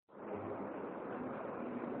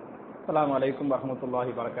السلام عليكم ورحمة الله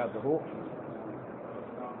وبركاته.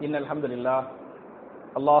 إن الحمد لله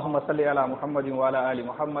اللهم صل على محمد وعلى آل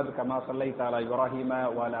محمد كما صليت على إبراهيم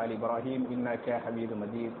وعلى آل إبراهيم إنك حميد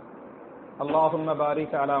مجيد. اللهم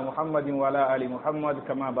بارك على محمد وعلى آل محمد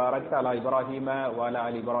كما باركت على إبراهيم وعلى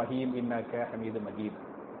آل إبراهيم إنك حميد مجيد.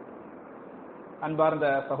 அன்பார்ந்த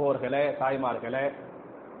சகோதரர்களே, தாய்மார்களே,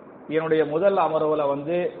 என்னுடைய முதல் அமர்வுல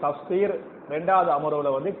தஃப்சீர், ரெண்டாவது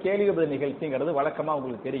அமர்வுல கேள்வி பதில் நிகழ்ச்சிங்கிறது வழக்கமா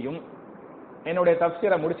உங்களுக்கு தெரியும். என்னுடைய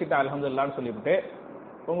தஃப்சீரை முடிச்சுட்டு அல்ஹம்துலில்லாஹ்னு சொல்லிவிட்டு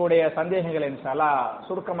உங்களுடைய சந்தேகங்களை இன்ஷா அல்லாஹ்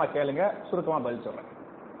சுருக்கமா கேளுங்க, சுருக்கமா பதில் சொல்றேன்.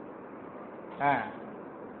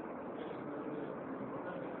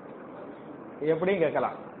 எப்படியும்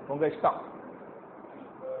கேட்கலாம், உங்க இஷ்டம்.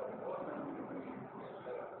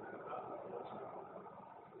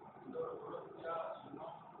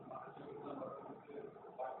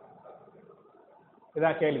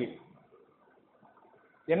 இதான் கேள்வி.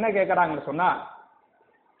 என்ன கேட்கறாங்கன்னு சொன்னா,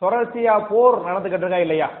 தொடர்ச்சியா போர் நடந்துகிட்டு இருக்கா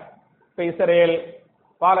இல்லையா? இப்ப இஸ்ரேல்,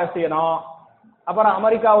 பாலஸ்தீனம், அப்புறம்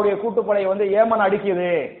அமெரிக்காவுடைய கூட்டுப்படை ஏமன்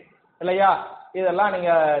அடிக்குது இல்லையா? இதெல்லாம்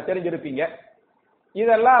நீங்க தெரிஞ்சிருப்பீங்க.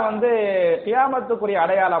 இதெல்லாம் கியாமத்துக்குரிய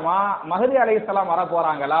அடையாளமா, மஹ்தி அலைஹிஸ்ஸலாம் வர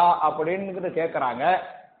போறாங்களா அப்படின்னு கேட்கறாங்க.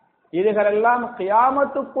 இதுகளெல்லாம்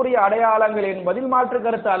கியாமத்துக்குரிய அடையாளங்கள் என்பதில் மாற்று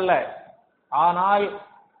கருத்து அல்ல. ஆனால்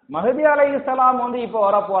மஹ்தி அலைஹிஸ்ஸலாம் இப்ப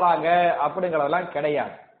வர போறாங்க அப்படிங்கறதெல்லாம்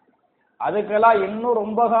கிடையாது. அதுக்கெல்லாம் இன்னும்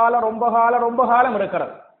ரொம்ப காலம்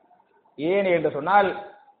இருக்கிறது. ஏன் என்று சொன்னால்,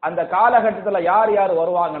 அந்த காலகட்டத்தில் யார் யார்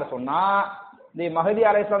வருவாங்கன்னு சொன்னா, இந்த மஹ்தி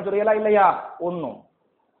அலைஹிஸ்ஸலாம் சொல்லியெல்லாம் இல்லையா ஒன்னும்,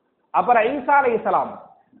 அப்புறம் ஈசா அலைஹிஸ்ஸலாம்,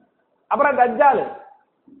 அப்புறம் தஜ்ஜால்.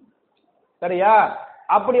 சரியா?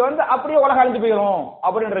 அப்படி அப்படியே உலகம் அழிஞ்சு போயிடும்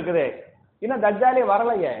அப்படின்னு இருக்குது. இன்னும் தஜ்ஜாலே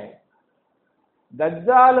வரலையே.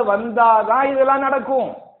 தஜ்ஜால் வந்தாதான் இதெல்லாம்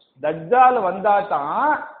நடக்கும். தஜ்ஜால் வந்தாதான்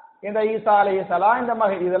இந்த ஈசா அலைஹிஸ்ஸலாம், இந்த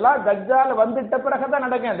இதெல்லாம் தஜ்ஜால் வந்துட்ட பிறகுதான்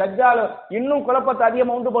நடக்கும். தஜ்ஜால் இன்னும் குழப்பத்தை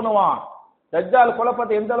அதிகமா உண்டு பண்ணுவான். தஜ்ஜால்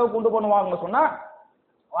குழப்பத்தை எந்த அளவுக்கு உண்டு பண்ணுவாங்கன்னு சொன்னா,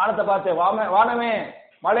 வானத்தை பார்த்து வானமே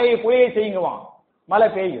மழையை பொழியை செய்யுங்குவான், மழை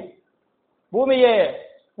பெய்யும். பூமியே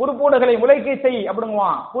புறுப்பூடுகளை முளைக்க செய்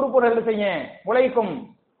அப்படிங்குவான், புறுப்பூடுகளை செய்ய முளைக்கும்.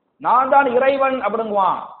 நான் தான் இறைவன்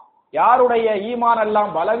அப்படிங்குவான். யாருடைய ஈமான்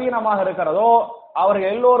எல்லாம் பலவீனமாக இருக்கிறதோ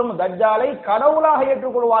அவர்கள் எல்லோரும் தஜ்ஜாலை கடவுளாக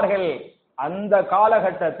ஏற்றுக்கொள்வார்கள். அந்த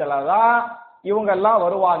காலகட்டத்துல தான் இவங்க எல்லாம்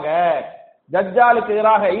வருவாங்க. தஜ்ஜாலுக்கு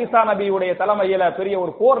எதிராக ஈசா நபியுடைய தலைமையில பெரிய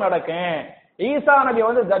ஒரு போர் நடக்கும். ஈசா நபி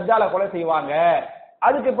தஜ்ஜாலை கொலை செய்வாங்க.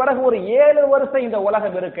 அதுக்கு பிறகு ஒரு 7 வருஷம் இந்த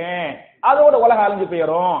உலகம் இருக்கு, அதோட உலகம் அழிஞ்சு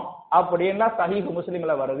போயிடும் அப்படின்னா சஹீஹ்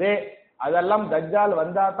முஸ்லிம்ல வருது. அதெல்லாம் தஜ்ஜால்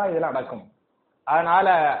வந்தா தான் இதெல்லாம் நடக்கும். அதனால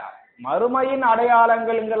மறுமையின்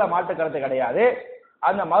அடையாளங்கள்ங்கிற மாற்று கருத்து கிடையாது.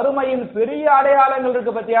 அந்த மறுமையின் பெரிய அடையாளங்கள்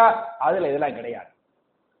இருக்கு பத்தியா, அதுல இதெல்லாம் கிடையாது.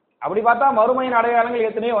 அப்படி பார்த்தா மறுமையின் அடையாளங்கள்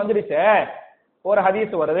எத்தனையோ வந்துடுச்சு. ஒரு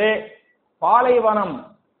ஹதீஸ் வருது, பாலைவனம்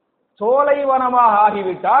சோலைவனமாக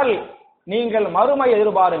ஆகிவிட்டால் நீங்கள் மறுமை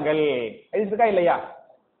எதிர்பாருங்கள். இருக்கா இல்லையா?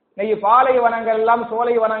 இன்னைக்கு பாலைவனங்கள் எல்லாம்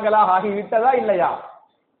சோலைவனங்களாக ஆகிவிட்டதா இல்லையா?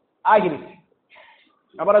 ஆகிருச்சு.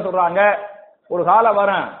 அப்புறம் சொல்றாங்க, ஒரு காலம்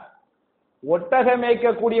வரும், ஒட்டக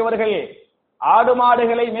மேய்க்கக்கூடியவர்கள், ஆடு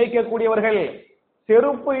மாடுகளை மேய்க்கக்கூடியவர்கள்,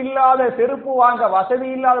 செருப்பு வாங்க வசதி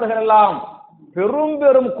இல்லாதவர்கள் எல்லாம் பெரும்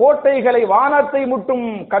பெரும் கோட்டைகளை, வானத்தை முட்டும்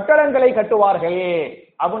கட்டடங்களை கட்டுவார்கள்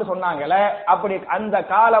அப்படின்னு சொன்னாங்கல்ல. அப்படி அந்த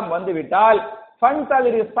காலம் வந்துவிட்டால்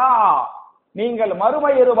நீங்கள்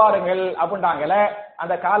மறுமை எதிர்பாருங்கள் அப்படின்ட்டாங்கல்ல.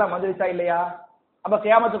 அந்த காலம் வந்துருச்சா இல்லையா? அப்ப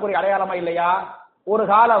கியாமத்துக்குரிய அடையாளமா இல்லையா? ஒரு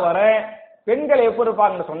காலம் வர பெண்கள் எப்படி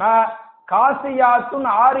இருப்பாங்கன்னு சொன்னா, காசியாத்துன்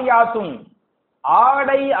ஆரியாத்துன்,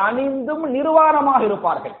 ஆடை அணிந்தும் நிர்வாணமாக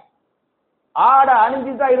இருப்பார்கள். ஆடை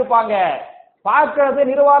அணிஞ்சுதான் இருப்பாங்க, பார்க்கறது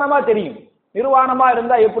நிர்வாணமா தெரியும். நிர்வாணமா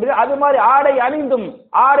இருந்தா எப்படி, அது மாதிரி ஆடை அணிந்தும்,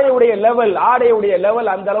 ஆடையுடைய லெவல்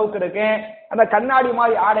அந்த அளவுக்கு இருக்கு. அந்த கண்ணாடி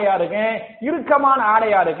மாதிரி ஆடையா இருக்கு, இறுக்கமான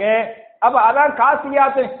ஆடையா இருக்கு. அப்ப அதான்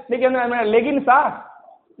காசியாத்து. இன்னைக்கு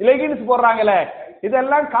லெகின்ஸ் போடுறாங்கல்ல,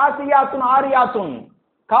 இதெல்லாம் காசியாத்துன் ஆரியாத்துன்.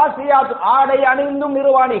 காசியாத்துன் ஆடை அணிந்தும்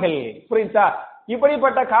நிர்வாணிகள். புரியுதா?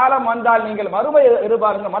 இப்படிப்பட்ட காலம் வந்தால் நீங்கள் மறுமை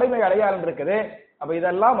எதிர்பாருங்க. மறுமை அடையாளம் இருக்குது. அப்ப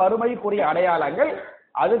இதெல்லாம் மறுமைக்குரிய அடையாளங்கள்.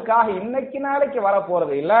 அதுக்காக இன்னைக்கு நாளைக்கு வர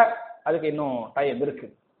போறது இல்ல, அதுக்கு இன்னும் டைம் இருக்கு.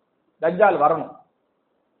 தஜ்ஜால் வரணும்.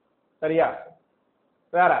 சரியா?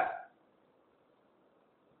 வேற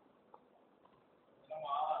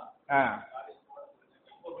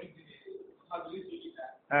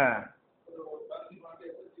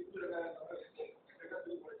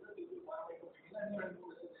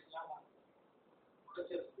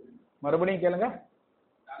மறுபடியும் கேளுங்க.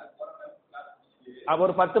 அப்ப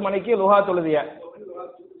ஒரு 10 மணிக்கு லுஹா தொழுதிய.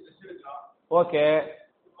 ஓகே,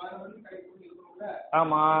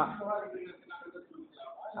 ஆமா.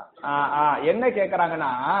 என்ன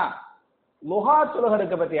கேக்குறாங்கன்னா, லுஹா தொழுகை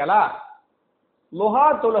இருக்கு பத்தியாலா, லுஹா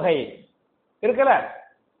தொழுகை இருக்குல்ல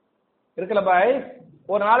இருக்குல்ல பாய்,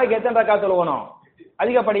 ஒரு நாளைக்கு எத்தனை ரக்காத் தொழுகணும்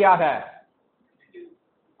அதிகப்படியாக?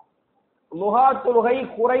 லுஹா தொழுகை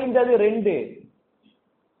குறைந்தது 2,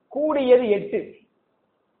 கூடியது 8.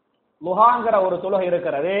 லுஹாங்கிற ஒரு தொழுகை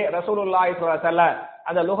இருக்கிறது. ரசூலுல்லாஹி ஸல்லல்லாஹு அலைஹி வஸல்லம்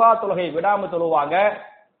அந்த லுஹா தொழுகை விடாம தொழுவாங்க.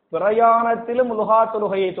 பிரயாணத்திலும் லுஹா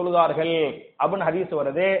தொழுகையை தொழுதார்கள் அப்படின்னு ஹதீஸ்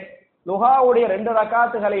வருது. லுஹாவுடைய 2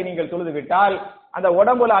 ரக்காத்துகளை நீங்கள் தொழுது விட்டால் அந்த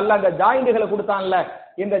உடம்புல அல்ல அந்த ஜாயிண்டுகளை கொடுத்தான்ல,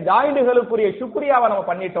 இந்த ஜாயிண்டுகளுக்குரிய சுக்ரியாவை நம்ம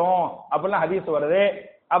பண்ணிட்டோம் அப்படின்னு ஹதீஸ் வருது.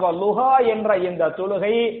 அப்ப லுஹா என்ற இந்த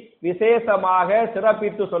தொழுகை விசேஷமாக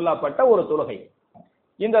சிறப்பித்து சொல்லப்பட்ட ஒரு தொழுகை.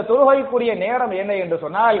 இந்த தொழுகைக்குரிய நேரம் என்ன என்று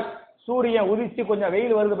சொன்னால், சூரியன் உதிச்சு கொஞ்சம்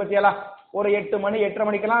வெயில் வருது பத்தியெல்லாம், ஒரு 8 மணி 8:30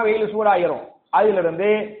 மணிக்கெல்லாம் வெயில் சூடாயிரும்.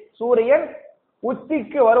 அதிலிருந்து சூரியன்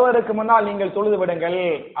உச்சிக்கு வருவதற்கு முன்னால் நீங்கள் தொழுது விடுங்கள்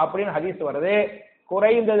அப்படின்னு ஹதீஸ் வருது.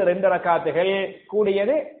 குறைந்தது 2 ரக்காத்துகள்,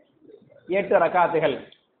 கூடியது 8 ரக்காத்துகள்.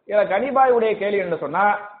 இதுல கனிபாயுடைய கேள்வி என்று சொன்னா,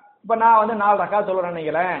 இப்ப நான் 4 ரக்காத் சொல்றேன்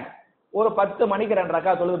நீங்களேன், ஒரு 10 மணிக்கு 2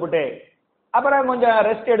 ரக்காத் தொழுதுபட்டு அப்புறம் கொஞ்சம்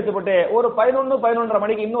ரெஸ்ட் எடுத்துவிட்டு ஒரு 11-11:30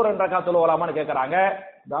 மணிக்கு இன்னும் 2 ரக்காத் தொழுவலாமான்னு கேட்கறாங்க.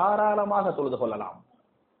 தாராளமாக தொழுது கொள்ளலாம்.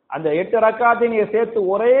 அந்த 8 ரக்காத்தையும் நீங்க சேர்த்து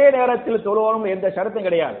ஒரே நேரத்தில் தொழுவணும் எந்த ஷரத்தும்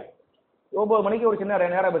கிடையாது. 9 மணிக்கு ஒரு சின்ன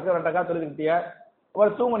நேரம் வச்சு 2 ரக்காத் தொழுதுக்கிட்டிய, ஒரு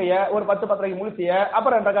தூங்குனிய, ஒரு 10-10:30 முழிச்சிய,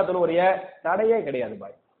 அப்புறம் 2 ரக்காத் தொழுவறிய, தடையே கிடையாது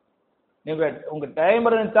பாய். நீங்க உங்க டைம்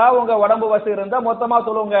இருந்தா, உங்க உடம்பு வசதி இருந்தா மொத்தமா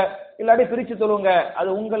தொழுவுங்க, இல்லாட்டி பிரிச்சு தொழுவுங்க. அது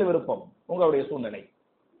உங்கள் விருப்பம், உங்களுடைய சூழ்நிலை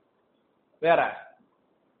வேற.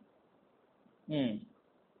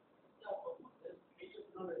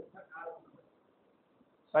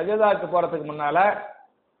 சஜதாக்கு போறதுக்கு முன்னால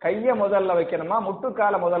கைய முதல்ல வைக்கணுமா,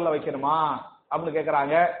 முட்டுக்கால முதல்ல வைக்கணுமா அப்படின்னு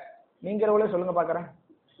கேக்குறாங்க. நீங்க சொல்லுங்க பாக்குறேன்.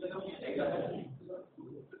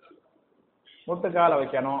 முட்டுக்கால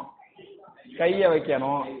வைக்கணும், கைய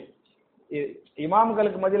வைக்கணும்.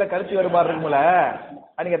 இமாம்களுக்கு மத்தியில கருத்து வேறுபாடு இருக்கும்ல,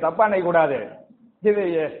 நீங்க தப்பா நினைக்க கூடாது. இது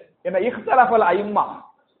என்ன இஹ்தலஃபல் அய்மா,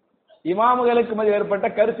 இமாம்களுக்கு மத்தியில் ஏற்பட்ட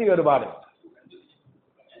கருத்து வேறுபாடு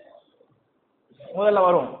முதல்ல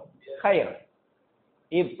வரும். ஹைர்.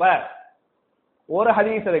 இப்ப ஒரு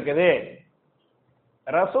ஹதீஸ் இருக்குது,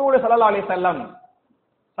 ரசூல் ஸல்லல்லாஹு அலைஹி வஸல்லம்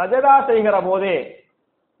சஜதா செய்கிற போது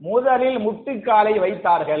முதலில் முட்டுக்காலை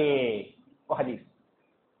வைத்தார்கள். ஹதீஸ்.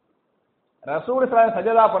 ரசூல் ஸல்லல்லாஹு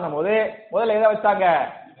சஜதா பண்ணும்போது முதல்ல எதை வச்சாங்க?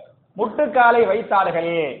 முட்டுக்காலை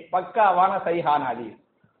வைத்தார்கள். பக்காவான சஹீஹான ஹதீஸ்.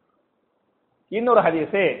 இன்னொரு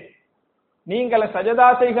ஹதீஸ், நீங்கள் சஜதா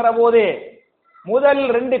செய்கிற போது முதல்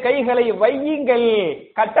 2 கைகளை வையுங்கள்.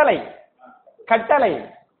 கட்டளை கட்டளை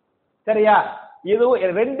சரியா? இது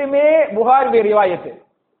ரெண்டுமே புகாரி ரிவாயத்து.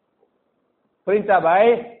 புரியுதா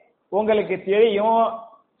பாய்? உங்களுக்கு தெரியும்,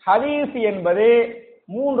 ஹதீஸ் என்பது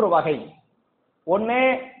 3 வகை. ஒன்னு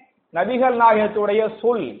நபிகள் நாயகத்துடைய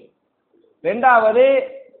சொல், 2வது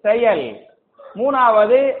செயல்,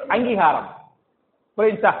 3வது அங்கீகாரம்.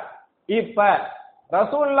 புரியுதா? இப்ப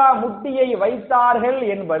ரசூலுல்லா முட்டியை வைத்தார்கள்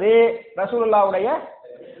என்பது ரசூலுல்லாவுடைய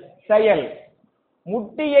செயல்.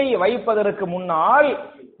 முட்டியை வைப்பதற்கு முன்னால்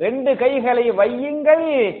 2 கைகளை வையுங்கள்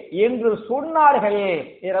என்று சொன்னார்கள்.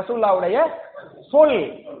 ரசூலுல்லாவுடைய சொல்,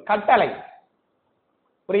 கட்டளை.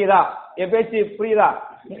 புரியுதா? என் பேச்சு புரியுதா?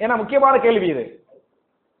 ஏன்னா முக்கியமான கேள்வி இது.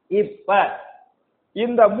 இப்ப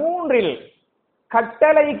இந்த 3ல்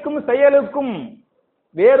கட்டளைக்கும் செயலுக்கும்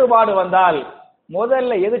வேறுபாடு வந்தால்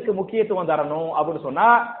முதல்ல எதுக்கு முக்கியத்துவம் தரணும் அப்படின்னு சொன்னா,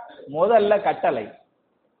 முதல்ல கட்டளை.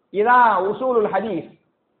 இதான் உசூலுல் ஹதீஸ்.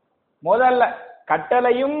 முதல்ல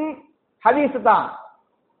கட்டளையும் ஹதீஸ் தான்,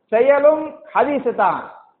 செயலும் ஹதீஸ் தான்,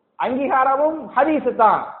 அங்கீகாரமும் ஹதீஸ்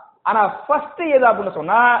தான். ஆனா ஃபர்ஸ்ட் எது அப்படின்னு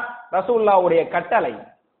சொன்னா ரசூலுல்லாஹ்வுடைய கட்டளை,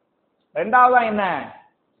 2வதா என்ன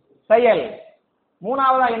செயல்,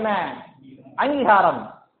 3வதா என்ன அங்கீகாரம்.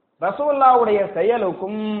 ரசூலுல்லாஹ்வுடைய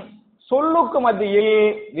செயலுக்கும் சொல்லுக்கும் மத்தியில்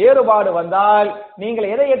வேறுபாடு வந்தால் நீங்கள்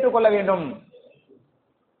எதை ஏற்றுக்கொள்ள வேண்டும்?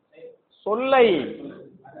 சொல்லை.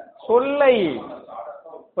 சொல்லை.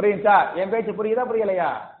 புரியுதா? என் பேச்சு புரியுதா புரியலையா?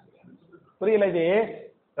 புரியல. இது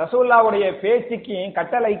ரசூலுல்லாஹ்வுடைய பேச்சுக்கும்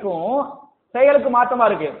கட்டளைக்கும் செயலுக்கு மாத்தமா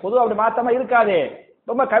இருக்கு. பொதுவா அப்படி மாத்தமா இருக்காது,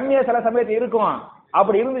 ரொம்ப கம்மியா சில சமயத்து இருக்கும்.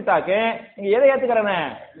 அப்படி இருந்துட்டாக்க நீங்க எதை ஏத்துக்கிறன?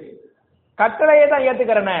 கட்டளையை தான்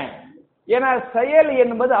ஏத்துக்கிறன. ஏன்னா செயல்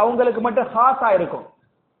என்பது அவங்களுக்கு மட்டும் ஹாஸா இருக்கும்,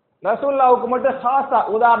 ரசூலுல்லாஹ்வுக்கு மட்டும் ஹாஸா.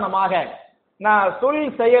 உதாரணமாக நான் சொல்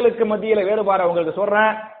செயலுக்கு மத்தியில வேறுபாடு உங்களுக்கு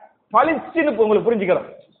சொல்றேன், பளிச்சுன்னு உங்களுக்கு புரிஞ்சுக்கிறோம்.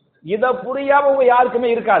 இத புரியாம உங்க யாருக்குமே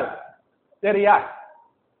இருக்காது. சரியா?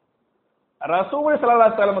 ரசூல் ஸல்லல்லாஹு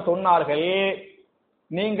அலைஹி வஸல்லம் சொன்னார்கள்,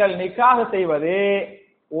 நீங்கள் நிக்காஹ் செய்வது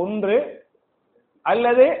 1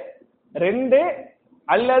 அல்லது 2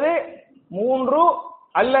 அல்லது 3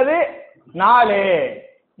 அல்லது 4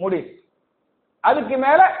 முடி. அதுக்கு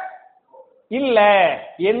மேல இல்ல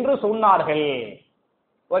என்று சொன்னார்கள்.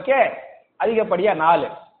 ஓகே, அதிகப்படியா 4.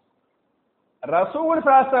 ரசூல்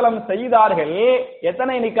ஸல்லல்லாஹு அலைஹி வஸல்லம் செய்தார்கள்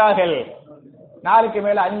எத்தனை நிக்காஹ்கள்? 4க்கு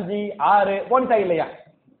மேல 5, 6 போன்சா இல்லையா?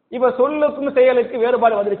 இப்ப சொல்லுக்கும் செயலுக்கு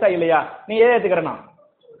வேறுபாடு வந்துருச்சா இல்லையா? நீ எதை ஏத்துக்கிறனா?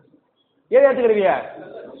 எதை ஏத்துக்கிறவிய?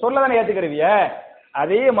 சொல்லதானே ஏத்துக்கிறவிய.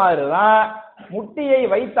 அதே மாதிரிதான் முட்டியை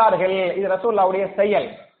வைத்தார்கள், இது ரசூலுல்லாஹ்வுடைய செயல்.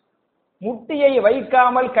 முட்டியை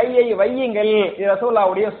வைக்காமல் கையை வையுங்கள், இது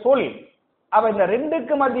ரசூலுல்லாஹ்வுடைய சொல். அப்ப இந்த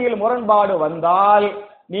ரெண்டுக்கு மத்தியில் முரண்பாடு வந்தால்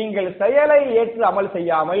நீங்கள் செயலை ஏற்று அமல்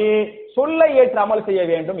செய்யாமல் சொல்லை ஏற்று அமல் செய்ய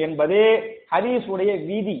வேண்டும் என்பது ஹதீஸுடைய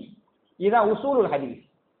விதி. இதுதான் உசூலுல் ஹதீஸ்.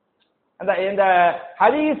 இந்த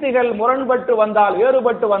ஹதீஸுகள் முரண்பட்டு வந்தால்,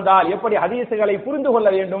 வேறுபட்டு வந்தால் எப்படி ஹதீஸுகளை புரிந்து கொள்ள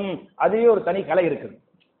வேண்டும், அதுவே ஒரு தனி கலை இருக்குது.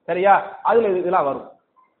 சரியா? அதுல இதெல்லாம் வரும்.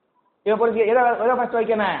 இப்ப எதை ஃபர்ஸ்ட்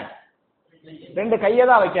வைக்கணும்? 2 கையை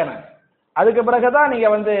தான் வைக்கணும். அதுக்கு பிறகுதான் நீங்க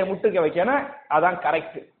முட்டுக்க வைக்கணும். அதான்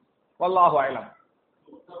கரெக்ட். வல்லாஹு அலம்.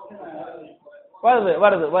 வருது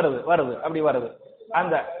வருது வருது வருது அப்படி வருது.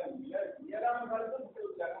 அந்த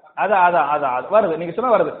அதான் அதான் அதான் வருது. நீங்க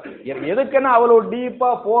சொன்ன வருது. எதுக்குன்னா அவ்வளவு டீப்பா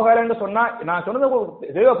போகலன்னு சொன்னா, நான் சொன்னது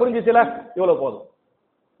தெளிவா புரிஞ்சிச்சுல, இவ்வளவு போதும்.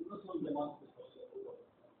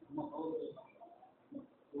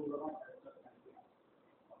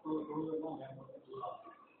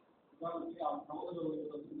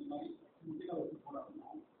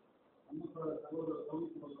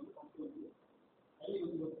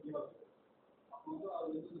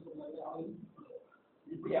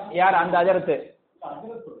 யார் அந்த அஜரத்து?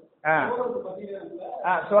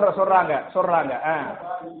 சொல்றாங்க சொல்றாங்க.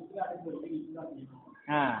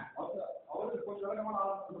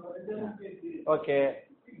 Okay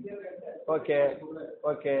okay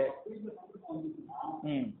okay.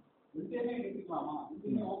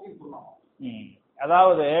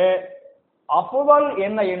 அதாவது அஃதல்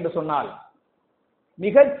என்ன என்று சொன்னால்,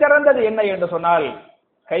 மிகச்சிறந்தது என்ன என்று சொன்னால்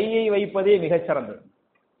கையை வைப்பதே மிகச்சிறந்தது.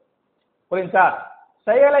 புரியுதா?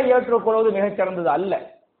 செயலை ஏற்றுக்கொள்வது மிகச்சிறந்தது அல்ல.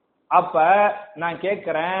 அப்ப நான்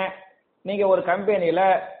கேட்கிறேன், நீங்க ஒரு கம்பெனியில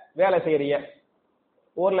வேலை செய்யறீங்க,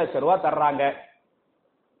 1 லட்சம் ரூபாய் தர்றாங்க.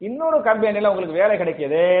 இன்னொரு கம்பெனியில உங்களுக்கு வேலை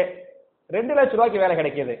கிடைக்கிது, 2 லட்சம் ரூபாய்க்கு வேலை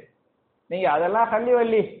கிடைக்கிது. நீங்க அதெல்லாம் கள்ளி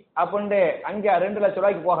வள்ளி அப்படின்ட்டு அங்க 2 லட்சம்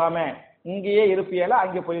ரூபாய்க்கு போகாம இங்கேயே இருப்பியலா,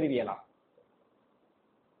 அங்க போயிருவியலாம்?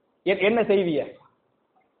 என்ன செய்விய?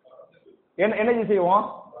 என்ன செய்வோம்?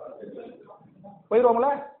 போயிருவோம்ல,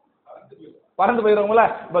 பறந்து போயிருவோம்ல.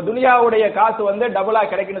 இப்ப துனியாவுடைய காசு டபுளா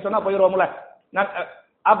கிடைக்குன்னு சொன்னா போயிருவோம்ல.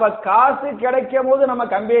 அப்ப காசு கிடைக்கும் போது நம்ம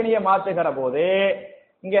கம்பெனியை மாத்துகிற போது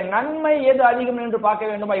இங்க நன்மை எது அதிகம் என்று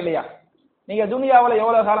பார்க்க வேண்டுமா இல்லையா? நீங்க துனியாவுல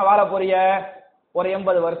எவ்வளவு காலம் வாழ போறீங்க? ஒரு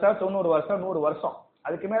 80 வருஷம், 90 வருஷம், 100 வருஷம்.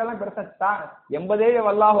 அதுக்கு மேலாம் பெருசா 80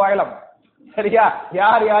 வல்லாஹு அலம். சரியா?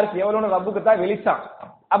 யார் யாருக்கு எவ்வளவு ரப்புக்கு தான் வெளிச்சான்.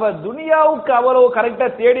 அப்ப துனியாவுக்கு அவ்வளவு கரெக்டா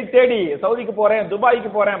தேடி தேடி சவுதிக்கு போறேன், துபாய்க்கு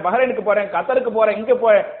போறேன், பஹ்ரைனுக்கு போறேன், கத்தருக்கு போறேன், இங்க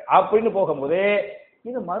போறேன் அப்படின்னு போகும்போது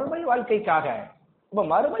இது மறுமை வாழ்க்கைக்காக. இப்ப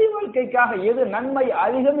மறுமை வாழ்க்கைக்காக எது நன்மை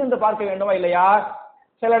அதிகம் என்று பார்க்க வேண்டுமா இல்லையா?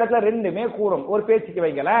 சில இடத்துல ரெண்டுமே கூடும். ஒரு பேச்சுக்கு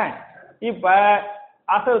வைங்களேன், இப்ப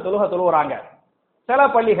அசர் தொழுகை தொழுவுறாங்க. சில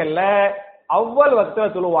பள்ளிகள்ல அவ்வல் வக்துல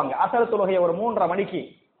தொழுவாங்க. அசர் தொழுகையை ஒரு 3:30 மணிக்கு,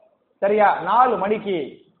 சரியா, 4 மணிக்கு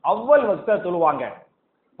அவ்வல் வக்துல தொழுவாங்க.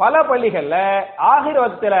 பல பள்ளிகள்ல ஆகிர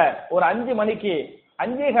வக்துல ஒரு 5 மணிக்கு,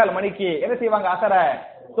 5:15 மணிக்கு என்ன செய்வாங்க? அசர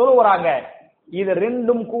தொழுவுறாங்க. இது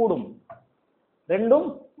ரெண்டும் கூடும். ரெண்டும்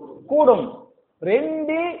கூடும்.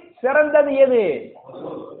 ரெண்டு சிறந்தது எது?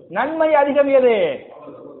 நன்மை அதிகம் எது?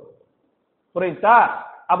 புரியுதா?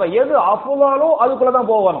 அப்ப எது அஃதலோ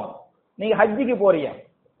அதுக்குள்ளதான் போகணும். நீங்க ஹஜ்ஜிக்கு போறீங்க,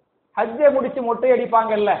 ஹஜ்ஜை முடிச்சு மொட்டை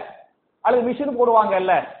அடிப்பாங்கல்ல, அல்லது மிஷின்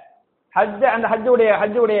போடுவாங்கல்ல, அந்த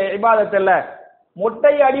ஹஜ்ஜுடைய இபாதத்துல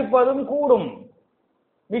மொட்டை அடிப்பதும் கூடும்,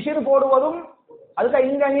 மிஷின் போடுவதும். அதுக்காக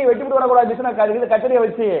இங்க அங்கேயும் வெட்டிவிட்டு வரக்கூடாது. மிஷினை கச்சரியை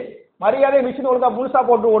வச்சு மரியாதை மிஷின் ஒழுங்கா முழுசா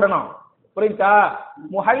போட்டு விடணும். புரியுதா?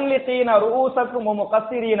 முஹல்லிகீன ரூஸக்கும்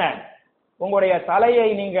முகஸ்ஸிரீன, உங்களுடைய தலையை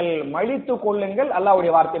நீங்கள் மழித்துக் கொள்ளுங்கள்,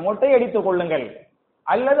 அல்லாஹ்வுடைய வார்த்தை, மொட்டை அடித்துக் கொள்ளுங்கள்,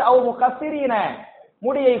 அல்லது அவ் முகஸ்ஸிரீன,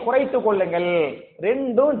 முடியை குறைத்துக் கொள்ளுங்கள்.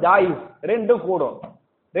 ரெண்டும் ஜாயிஸ், ரெண்டும் கூடும்.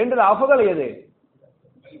 ரெண்டுல அஃதல் எது?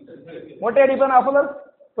 மொட்டை அடிப்பது அஃதல்.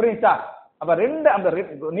 புரியுதா? அப்ப ரெண்டு, அந்த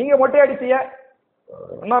நீங்க மொட்டை அடிச்சிய,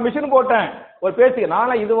 நான் மிஷின் போட்டேன், ஒரு பேச்சு,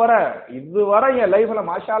 நானா இதுவரை என் லைஃப்ல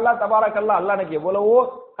மாஷா அல்லாஹ் தபாரக்கல்லாஹ், அல்லாஹ் எனக்கு எவ்வளவோ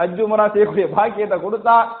ஹஜ் உம்ரா செய்யக்கூடிய பாக்கியத்தை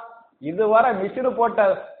கொடுத்தா, இதுவரை மிஷின் போட்ட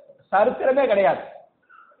சரித்திரமே கிடையாது.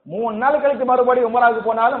 3 நாள் கழிச்சு மறுபடியும் உம்ராவுக்கு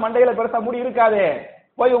போனாலும் மண்டையில பெருசா முடி இருக்காது,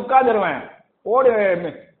 போய் உட்கார்ந்துருவேன், ஓடி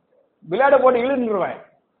விளையாட போட்டு இழுந்துருவேன்.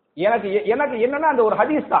 எனக்கு என்னன்னா அந்த ஒரு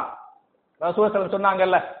ஹதீஸ் தான். ரசூல் ஸல்லல்லாஹு அலைஹி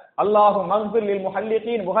சொன்னாங்கல்ல, அல்லாஹு மக்ஃபிர் லில்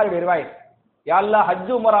முஹல்லிகீன், புகாரி ரிவாயத், யா அல்லாஹ்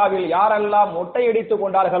ஹஜ் உம்ராவில் யாரெல்லாம் மொட்டை அடித்துக்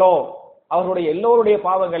கொண்டார்களோ அவர்களுடைய எல்லோருடைய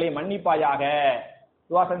பாவங்களை மன்னிப்பாயாக.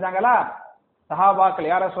 துவா செஞ்சாங்களா? சஹாபாக்கள்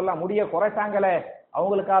யார சொல்ல முடிய குறைச்சாங்களே,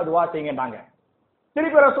 அவங்களுக்காக துவா செய்யுங்கன்னாங்க.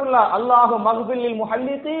 திருப்பி ரசூலுல்லாஹ் அல்லாஹு மக்ஃபில்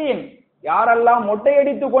முஹல்லிகீன், யாரெல்லாம்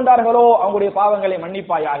மொட்டையடித்துக் கொண்டார்களோ அவங்களுடைய பாவங்களை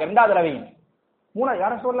மன்னிப்பாயாக. இரண்டாவது தடவையும்.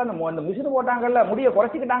 யார சொல்ல அந்த மிஷின் போட்டாங்கல்ல, முடிய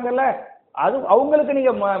குறைச்சிக்கிட்டாங்கல்ல, அது அவங்களுக்கு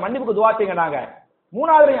நீங்க மன்னிப்புக்கு துவா செய்யுங்கன்னாங்க.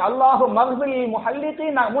 மூணாவது அல்லாஹு மக்ஃபில்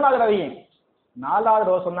முஹல்லிகீன், மூணாவது தடவையும். நாலாவது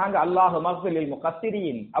தடவை சொன்னாங்க அல்லாஹு மக்ஃபில்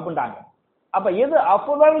முகஸ்ஸிரீன் அப்படின்றாங்க. அப்ப எது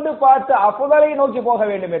அஃதல்னு பார்த்து அஃதலை நோக்கி போக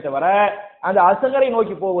வேண்டுமே தவிர அந்த அஸ்கரை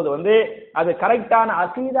நோக்கி போவது அது கரெக்டான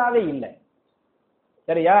அகீதாவே இல்லை.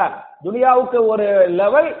 சரியா? துனியாவுக்கு ஒரு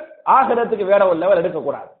லெவல், ஆகிரத்துக்கு வேற ஒரு லெவல் எடுக்க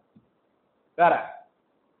கூடாது. வேற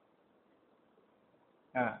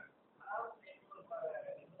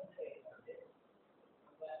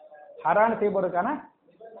ஹரான் செய்வதற்கான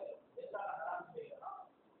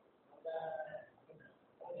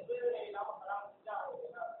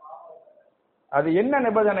அது என்ன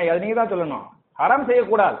நிபந்தனை, அது நீங்க தான் சொல்லணும். ஹராம்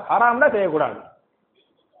செய்யக்கூடாது, ஹராம் தான் செய்யக்கூடாது.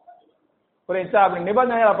 புரியுதா? அப்படி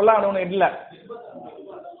நிபந்தனை அப்பெல்லாம் ஒண்ணு இல்ல.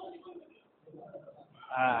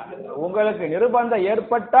 உங்களுக்கு நிர்பந்தம்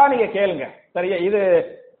ஏற்பட்டா நீங்க கேளுங்க. சரியா? இது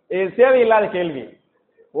தேவையில்லாத கேள்வி.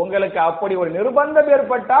 உங்களுக்கு அப்படி ஒரு நிர்பந்தம்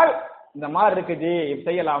ஏற்பட்டால் இந்த மாதிரி இருக்குது,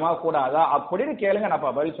 செய்யலாமா கூடாதா அப்படின்னு கேளுங்க, நான்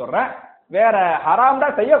பதில் சொல்றேன். வேற ஹராம்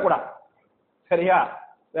தான் செய்யக்கூடாது. சரியா?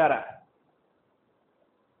 வேற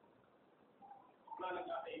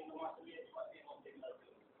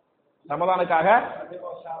ரமலானுக்காக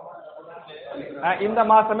இந்த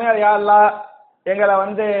மாசமே யா அல்லாஹ் எங்களை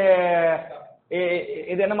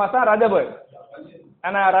இது என்ன மாசம்? ரஜபு.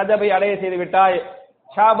 ஆனா ரஜபை அடைய செய்து விட்டாய்,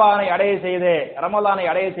 ஷாபானை அடைய செய்து ரமலானை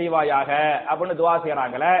அடைய செய்வாயாக அப்படின்னு துவா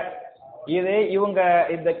செய்யறாங்களே, இது இவங்க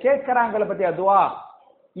இந்த கேட்கிறாங்கள பத்தியா துவா,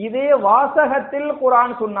 இதே வாசகத்தில்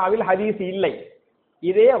குர்ஆன் சுன்னாவில் ஹதீஸ் இல்லை.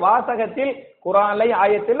 இதே வாசகத்தில் குர்ஆன்லையும்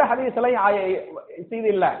ஆயத்தில் ஹதீஸ்லையும் செய்து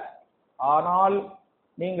இல்லை. ஆனால்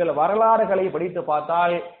நீங்கள் வரலாறுகளை படித்து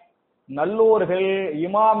பார்த்தால் நல்லோர்கள்,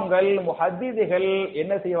 இமாம்கள், முஹத்திதுகள்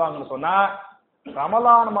என்ன செய்வாங்கன்னு சொன்னா,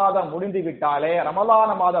 ரமலான் மாதம் முடிந்து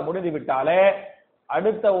விட்டாலே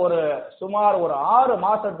அடுத்த சுமார் 6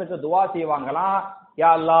 மாசத்துக்கு துவா செய்வாங்களாம், யா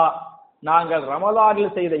அல்லாஹ் நாங்கள்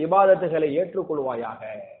ரமலானில் செய்த இபாதத்துகளை ஏற்றுக்கொள்வாயாக.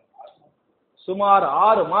 சுமார்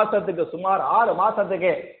 6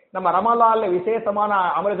 மாசத்துக்கு நம்ம ரமலான்ல விசேஷமான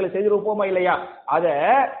அமல்களை செய்திருப்போமா இல்லையா? அத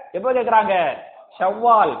எப்ப கேக்குறாங்க?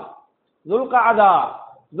 ஷவ்வால், துல்கஅதா,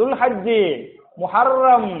 துல்ஹஜ்ஜி,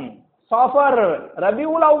 முஹர்ரம், சஃபர்,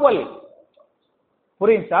 ரபியுல் அவ்வல்.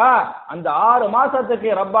 புரியுதா? அந்த 6 மாசத்துக்கு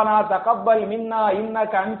ரப்பனா தகப்பல் மின்னா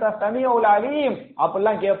இன்னக அன்த ஸமீஉல் அலீம்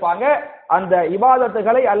அப்படிலாம் கேட்பாங்க. அந்த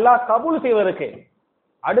இபாதத்துகளை அல்லாஹ் கபூல் செய்வதற்கு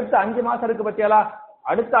அடுத்த 5 மாசம் இருக்கு பத்தியாலா,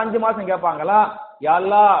 அடுத்த 5 மாசம் கேட்பாங்களா, யா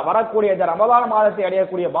அல்லாஹ் வரக்கூடிய இந்த ரமலான் மாதத்தை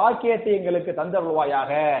அடையக்கூடிய பாக்கியத்தை எங்களுக்கு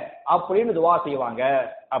தந்தருள்வாயாக அப்படின்னு துவா செய்வாங்க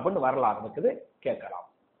அப்படின்னு வரலாறு இருக்குது, கேட்கலாம்.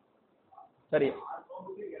 சரி,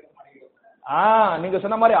 நீங்க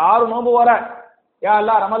சொன்ன மாதிரி 6 நோன்பு வர யா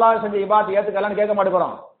அல்லாஹ் ரமலான் செஞ்ச இபாதத்தை ஏத்துக்கலாம்னு கேட்க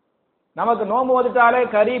மாட்டேங்கிறோம். நமக்கு நோன்பு வந்துட்டாலே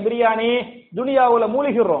கறி பிரியாணி துனியாவுல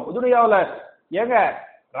மூழ்கிடுறோம். துனியாவுல ஏங்க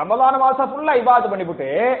ரமலான் மாசம் ஃபுல்லா இபாதத் பண்ணிவிட்டு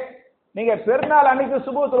நீங்க பெருநாள் அன்னைக்கு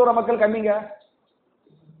சுபஹ் தொழுற மக்கள் கம்மிங்க.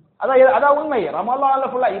 அதான் உண்மை.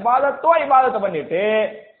 ரமலான்ல ஃபுல்லா இபாதத்தை பண்ணிட்டு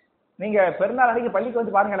நீங்க பெருநாள் அன்னைக்கு பள்ளிக்கு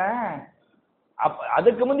வந்து பாருங்களேன்.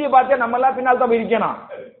 அதுக்கு முந்தைய பார்த்தா நம்ம எல்லாம் பின்னால் தான் இருக்கணும்.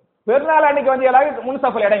 பெருநாள் அன்னைக்கு வந்து எல்லாரும்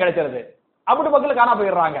முன்சஃபல் இடம் கிடைச்சிருது, அப்படி மக்கள் காணா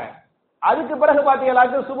போயிடுறாங்க. அதுக்கு பிறகு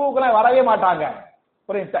பாத்தீங்களாக்கு சுபுக்கெல்லாம் வரவே மாட்டாங்க.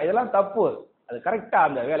 புரியுதா? இதெல்லாம் தப்பு. அது கரெக்டா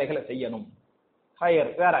அந்த வேலைகளை செய்யணும்.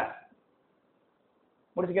 ஹையர் வேற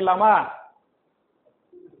முடிச்சுக்கலாமா?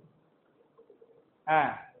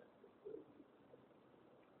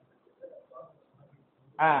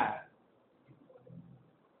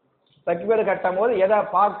 தக்பீர் கட்டும் போது எதை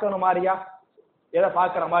பார்க்கணும் மாதிரியா, எதை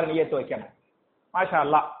பார்க்கிற மாதிரி நியத்து வைக்கணும். மாஷா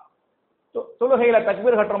அல்லாஹ். தொழுகையில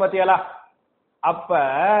தக்பீர் கட்டுறோம் பாத்தியாலா, அப்ப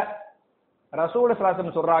ரசூல் ஸல்லல்லாஹு அலைஹி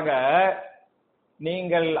வஸல்லம் சொல்றாங்க,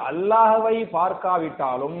 நீங்கள் அல்லாஹ்வை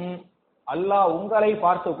பார்க்காவிட்டாலும் அல்லாஹ் உங்களை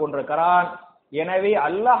பார்த்து கொண்டிருக்கிறான், எனவே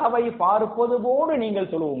அல்லாஹ்வை பார்ப்பது போல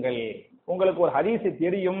நீங்கள் தொழுவுங்கள். உங்களுக்கு ஒரு ஹதீஸ்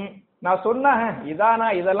தெரியும், நான் சொன்னேன் இதானா,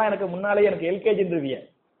 இதெல்லாம் எனக்கு முன்னாலே எனக்கு எல்கேஜி ரிவிய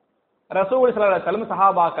ரசூல் ஸல்லல்லாஹு அலைஹி வஸல்லம்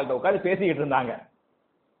சஹாபாக்கள் உட்கார்ந்து பேசிக்கிட்டு இருந்தாங்க.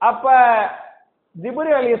 அப்ப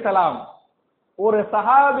ஜிப்ரீல் அலைஹிஸ்ஸலாம் ஒரு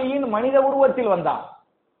சஹாபியின் மனித உருவத்தில் வந்தான்.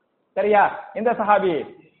 சரியா? இந்த சஹாபி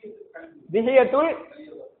திஹியத்துல்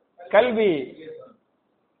கல்வி.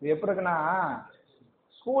 இது எப்படி இருக்குன்னா,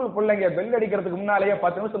 ஸ்கூல் பிள்ளைங்க பெல் அடிக்கிறதுக்கு முன்னாலேயே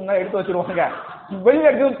 10 நிமிஷம் முன்னாடி எடுத்து வச்சிருவாங்க, பெல்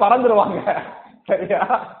அடிச்சு பறந்துருவாங்க. சரியா?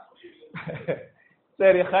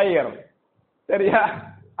 சரி, ஹையர். சரியா?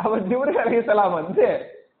 அவர் ஜிப்ரீல் அலைஹிஸ்ஸலாம் வந்து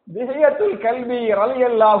திஹியத்துல் கல்வி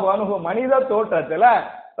ரலியல்லாஹு அன்ஹு மனித தோற்றத்துல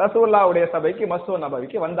ரசூலுல்லாஹ்வுடைய சபைக்கு மஸ்ஜித்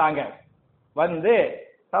நபவிக்கு வந்தாங்க. வந்து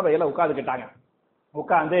சபையில உட்கார்ந்துக்கிட்டாங்க.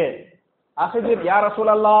 உட்கார்ந்து அஹ்பிர் யா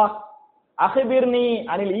ரசூலல்லாஹ் அஹ்பிர்னி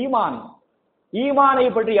அனில் ஈமான், ஈமானை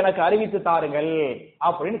பற்றி எனக்கு அறிவித்து தாருங்கள்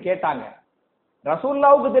அப்படின்னு கேட்டாங்க.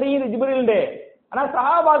 ரசூலுல்லாஹ்வுக்கு தெரியுது ஜிப்ரீல், ஆனா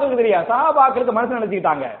சஹாபாக்களுக்கு தெரியாது. சஹாபாக்களுக்கு மனசு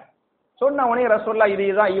நினைச்சுக்கிட்டாங்க. சொன்ன உடனே ரசூலுல்லாஹ்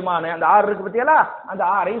இதுதான் ஈமான், அந்த 6 இருக்கு பத்தியலா, அந்த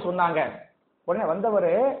 6ஐயும் சொன்னாங்க. உடனே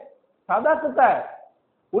வந்தவரு சதகத,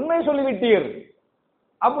 உண்மை சொல்லிவிட்டீர்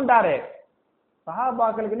அப்படின்ட்டாரு.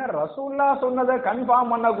 சஹாபாக்களுக்கு என்ன ரசூலுல்லாஹ் சொன்னதை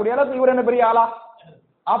கன்ஃபார்ம் பண்ணக்கூடிய அளவுக்கு இவர் என்ன பெரிய ஆளா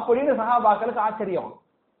அப்படின்னு சஹாபாக்களுக்கு ஆச்சரியம்.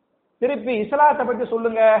 திருப்பி இஸ்லாத்தை பற்றி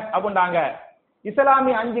சொல்லுங்க அப்படின்ட்டாங்க.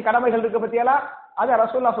 இஸ்லாமிய 5 கடமைகள் இருக்கு பத்தியலா, அத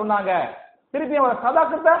ரசூலுல்லாஹ் சொன்னாங்க. திருப்பி அவர்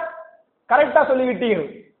சதகத கரெக்டா சொல்லிவிட்டீர்.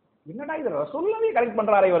 என்னடா இது ரசூலுல்லாஹ்வே கரெக்ட்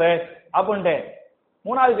பண்றாரு இவரு அப்படின்ட்டு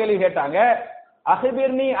 3வது கேள்வி கேட்டாங்க.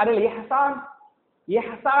 அஹ்பிர்னி அனில் இஹ்சான்,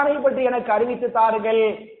 இஹ்சானை பற்றி எனக்கு அறிவித்து தாருங்கள்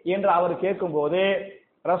என்று அவர் கேட்கும்போது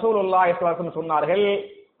ரசூலுல்லாஹி ஸல்லல்லாஹு அலைஹி வஸல்லம் சொன்னார்கள்,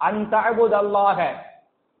 அன்த அபுதல்லாஹ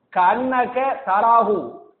கஅன்னக தராஹு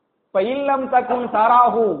ஃபஇல்லம் தகுன்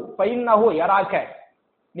தராஹு ஃபஇன்னஹு யராக.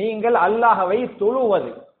 நீங்கள் அல்லாஹ்வை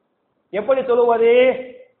தொழுவது. எப்படி தொழுவது?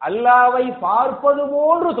 அல்லாஹ்வை பார்ப்பது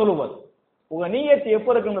போன்று தொழுவது. உங்க நியத்து எப்ப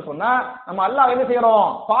இருக்குன்னு சொன்னா, நம்ம அல்லாஹ் என்ன செய்யறோம்,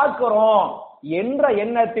 பார்க்கிறோம் என்ற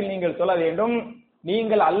எண்ணத்தில் நீங்கள் தொழ வேண்டும்.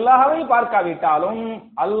 நீங்கள் அல்லாஹ்வை பார்க்காவிட்டாலும்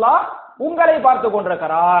அல்லாஹ் உங்களை பார்த்து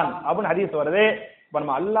கொண்டிருக்கிறான் அப்படின்னு ஹதீஸ் வருது. இப்ப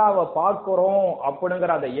நம்ம அல்லாஹ்வை பார்க்கிறோம்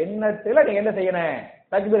அப்படிங்கிற அந்த எண்ணத்துல நீங்க என்ன செய்யணும்,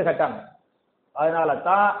 தக்பீர் கட்டணும். அதனால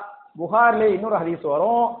தான் புகாரிலே இன்னொரு ஹதீஸ்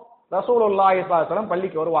வரும், ரசூலுல்லாஹி ஸல்லல்லாஹு அலைஹி வஸல்லம்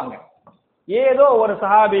பள்ளிக்கு வருவாங்க. ஏதோ ஒரு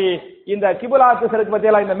சஹாபி இந்த கிபுலாத்து இருக்கு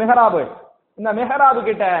பத்தியெல்லாம், இந்த மெஹராபு, இந்த மெஹராபு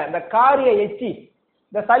கிட்ட இந்த காரிய எச்சி,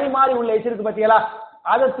 இந்த சளி மாதிரி உள்ள எச்சி இருக்கு பத்தியலா,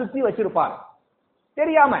 அதை சுத்தி வச்சிருப்பார்.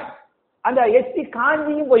 தெரியாம அந்த எச்சி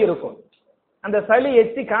காஞ்சியும் போயிருக்கும். அந்த சளி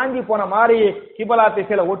எச்சி காஞ்சி போன மாதிரி கிபலா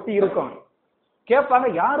திசையில ஒட்டி இருக்கும். கேட்பாங்க,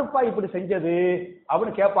 யாருப்பா இப்படி செஞ்சது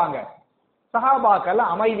அப்படின்னு கேட்பாங்க. சஹாபாக்கள்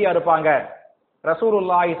அமைதியா இருப்பாங்க.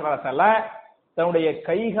 ரசூலுல்லாஹி ஸல்லல்லாஹு அலைஹி வஸல்லம் தன்னுடைய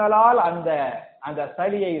கைகளால் அந்த அந்த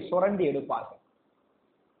சளியை சுரண்டி எடுப்பார்கள்.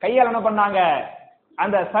 கையால் என்ன பண்ணாங்க,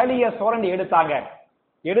 அந்த சளியை சுரண்டி எடுத்தாங்க.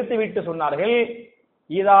 எடுத்து விட்டு சொன்னார்கள்,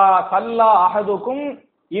 இதா சல்லா அஹதுக்கும்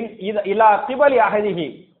இலா கிபலி அஹதிஹி,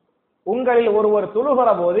 உங்களில் ஒருவர் தொழுகிற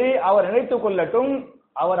போது அவர் நினைத்துக் கொள்ளட்டும்,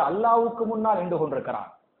 அவர் அல்லாஹ்வுக்கு முன்னால் நின்று கொண்டிருக்கிறார்.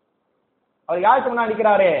 அவர் யாருக்கு முன்னால்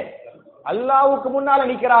நிற்கிறாரு? அல்லாஹ்வுக்கு முன்னால்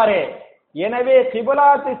நிற்கிறாரு. எனவே கிபலா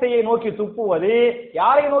திசையை நோக்கி துப்புவது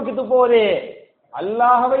யாரை நோக்கி துப்புவது?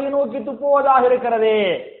 அல்லாஹ்வை நோக்கி துப்புவதாக இருக்கிறது.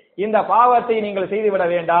 இந்த பாவத்தை நீங்கள் செய்துவிட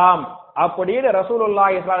வேண்டாம் அப்படின்னு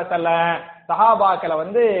ரசூலுல்லாஹி ஸல்லல்லாஹு அலைஹி வஸல்லம் சஹாபாக்களை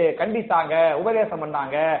கண்டித்தாங்க, உபதேசம்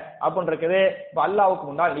பண்ணாங்க அப்படின்னு இருக்குது. இப்ப அல்லாஹ்வுக்கு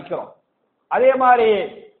முன்னால் நிக்கிறோம். அதே மாதிரி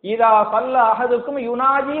இதா சல்லா அஹதுக்கும்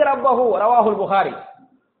யுனாஜி ரப்பஹு, ரவாஹுல் புகாரி,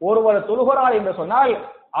 ஒருவர் தொழுகிறார் என்று சொன்னால்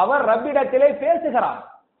அவர் ரப்பிடத்திலே பேசுகிறார்.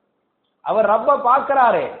 அவர் ரப்ப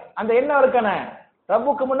பார்க்கிறாரு, அந்த எண்ணம் இருக்கணும்.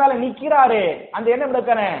 ரப்புக்கு முன்னால நிக்கிறாரு, அந்த எண்ணம்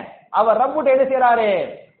இருக்கணும். அவர் ரப்புட்ட என்ன செய்யறாரு,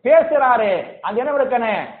 பேசுறாரு, அந்த எண்ணம்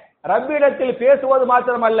இருக்கணும். ரப்பிடத்தில் பேசுவது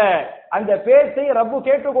மாத்திரமல்ல, அந்த பேச்சை ரப்பு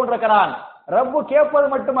கேட்டுக் கொண்டிருக்கிறான். ரப்பு கேட்பது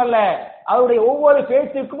மட்டுமல்ல, அவருடைய ஒவ்வொரு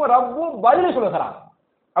பேச்சுக்கும் ரப்பு பதில் சொல்லுகிறான்.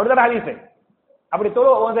 அப்படிதான் ஹதீஸ். அப்படி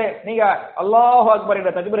தொழு நீங்க அல்லாஹு அக்பர்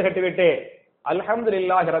என்ற தக்பீர் கட்டிவிட்டு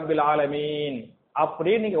அல்ஹம்துலில்லாஹி ரப்பில் ஆலமீன்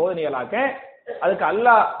அப்படின்னு நீங்க ஓதுனீங்களாக்க, அதுக்கு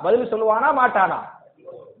அல்லாஹ் பதில் சொல்லுவானா மாட்டானா?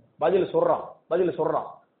 பதில் சொல்றான். பதில் சொல்றான்.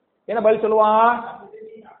 என்ன பதில் சொல்லுவான்?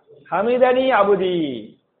 ஹமிதனி அபுதி,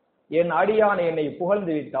 என் அடியான் என்னை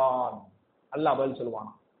புகழ்ந்து விட்டான். அல்லாஹ் பதில்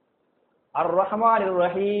சொல்லுவானா? அர் ரஹ்மான்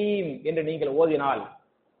ரஹீம் என்று நீங்கள் ஓதினால்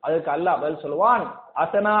அதுக்கு அல்லாஹ் பதில் சொல்லுவான்,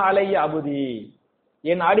 அசனா அலைய அபுதி,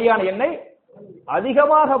 என் அடியான் என்னை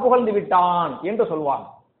அதிகமாக புகழ்ந்து விட்டான் என்று சொல்வான்.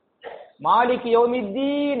 மாலிக்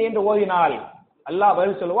யௌமித்தீன் என்று ஓதினால் அல்லாஹ்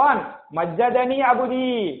பதில் சொல்லுவான், மஜ்ஜதனி அபுதி,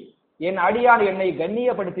 என் அடியான் என்னை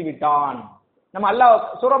கண்ணியப்படுத்தி விட்டான். நம்ம அல்லாஹ்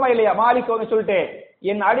சுரமா இல்லையா, மாலிக் சொல்லிட்டு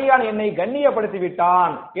என் அடியான் என்னை கண்ணியப்படுத்தி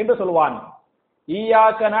விட்டான் என்று சொல்லுவான்.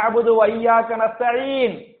 ஈயாக்க நஅபுது வ ஈயாக்க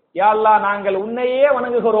நஸ்தஈன், யா அல்லாஹ் நாங்கள் உன்னையே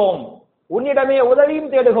வணங்குகிறோம், உன்னிடமே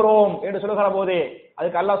உதவியும் தேடுகிறோம் என்று சொல்லுகிற போது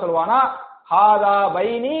அதுக்கு அல்லாஹ் சொல்லுவானா, ஹாதா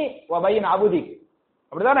பைனி வ பைன அபுதி,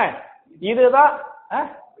 அப்படிதானே? இதுதான்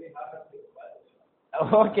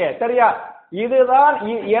ஓகே, சரியா? இதுதான்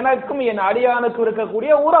எனக்கும் என் அடியானுக்கும்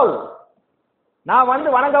இருக்கக்கூடிய உறவு. நான்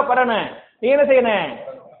வணங்கப்படணும், நீ என்ன செய்யணும்,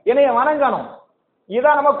 என்னைய வணங்கணும்.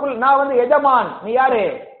 இதான் நமக்குள், நான் எஜமான், நீ யாரு,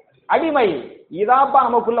 அடிமை. இதாப்பா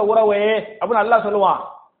நமக்குள்ள உறவு அப்படின்னு அல்லாஹ் சொல்லுவான்.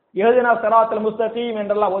 இஹ்தினா ஸிராத்தல் முஸ்தகீம்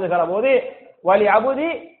என்றெல்லாம் ஓதுகிற போது வலி அபுதி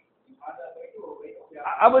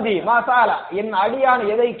அபுதி மாசாலா, என் அடியான்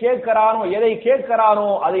எதை கேட்கிறானோ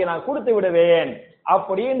அதை நான் கொடுத்து விடுவேன்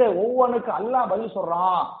அப்படின்னு ஒவ்வொன்றுக்கு அல்லாஹ் பதில்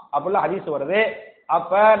சொல்றான் அப்படிலாம் ஹதீஸ் வருது.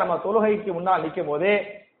 அப்ப நம்ம தொழுகைக்கு முன்னால் நிற்கும் போது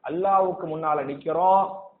அல்லாஹ்வுக்கு முன்னால நிக்கிறோம்,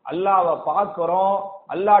 அல்லாஹ்வை பார்க்கிறோம்,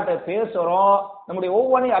 அல்லாஹ்ட்ட பேசுறோம், நம்முடைய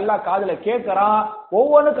ஒவ்வொன்றையும் அல்லாஹ் காதுல கேட்கிறான்,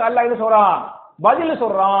 ஒவ்வொன்றுக்கு அல்லாஹ் என்ன சொல்றான், பதில்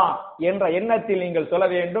சொல்றான் என்ற எண்ணத்தில் நீங்கள் சொல்ல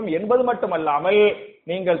வேண்டும் என்பது மட்டுமல்லாமல்,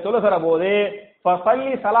 நீங்கள் சொல்லுகிற போது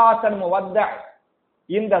ஃபஸல்லி ஸலாத்தன் முவத்தஅ,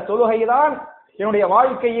 இந்த தொழுகைதான் என்னுடைய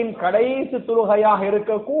வாழ்க்கையின் கடைசி தொழுகையாக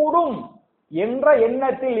இருக்கக்கூடும் என்ற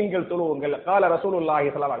எண்ணத்தில் நீங்கள் தொழுவுங்கள். கால ரசூலுல்லாஹி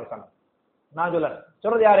ஸல்லல்லாஹு அலைஹி வஸல்லம். நான்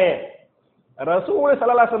சொல்றது யாரு? ரசூல்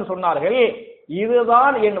ஸல்லல்லாஹு அலைஹி வஸல்லம் சொன்னார்கள்,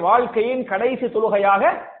 இதுதான் என் வாழ்க்கையின் கடைசி தொழுகையாக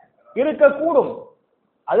இருக்கக்கூடும்,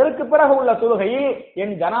 அதற்கு பிறகு உள்ள தொழுகையில்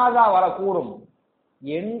என் ஜனாதா வரக்கூடும்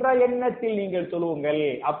என்ற எண்ணத்தில் நீங்கள் தொழுவுங்கள்.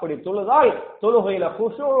 அப்படி தொழுதால் தொழுகையில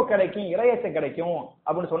குஷூ கிடைக்கும், இறையச்சம் கிடைக்கும்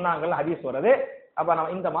அப்படின்னு சொன்னாங்க, ஹதீஸ் வருது. அப்ப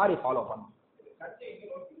நம்ம இந்த மாதிரி ஃபாலோ பண்ணோம்.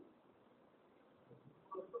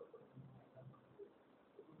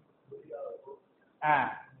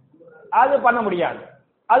 அது பண்ண முடியாது,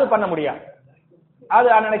 அது பண்ண முடியாது, அது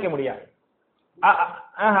நினைக்க முடியாது,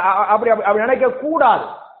 அப்படி அப்படி நினைக்க கூடாது.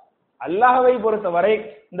 அல்லாஹ்வை பொறுத்தவரை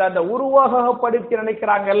இந்த உருவகப்படுத்தி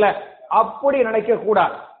நினைக்கிறாங்கல்ல, அப்படி நினைக்க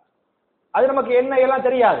கூடாது. அது நமக்கு என்ன எல்லாம்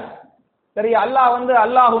தெரியாது. சரி, அல்லாஹ்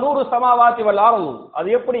அல்லாஹ் நூறு சமாவாத்தி வல் அர்து, அது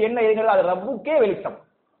எப்படி என்ன இருக்கிறது அது ரப்புக்கே வெளிச்சம்.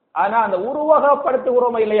 ஆனா அந்த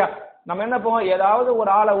உருவகப்படுத்துகிறோம் இல்லையா, நம்ம என்ன போவோம், ஏதாவது ஒரு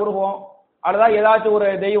ஆளை உருவோம், அல்லதான் ஏதாச்சும் ஒரு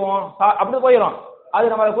தெய்வம் அப்படி போயிடும்,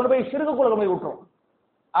 அது நம்மளை கொண்டு போய் சிறுகுக்குள்ள போய் விட்டுரும்.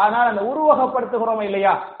 ஆனால் அந்த உருவகப்படுத்துகிறோம்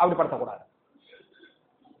இல்லையா, அப்படி படுத்தக்கூடாது.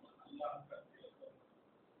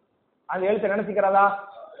 அந்த எழுத்தை நினைச்சுக்கிறதா?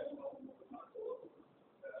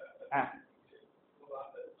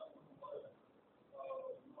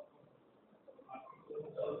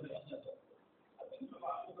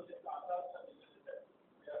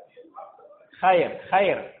 Higher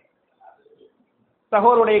higher.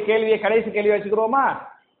 சகோருடைய கேள்வியை கடைசி கேள்வி வச்சுக்கிறோமா?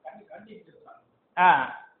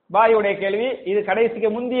 பாயுடைய கேள்வி இது கடைசிக்கு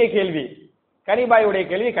முந்தைய கேள்வி, கனிபாயுடைய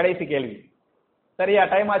கேள்வி கடைசி கேள்வி. சரியா?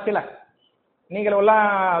 டைம் ஆச்சுல, நீங்கள்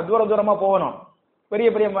எல்லாம் தூரமா போகணும், பெரிய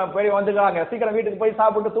பெரிய பெரிய வந்துக்காங்க, சீக்கிரம் வீட்டுக்கு போய்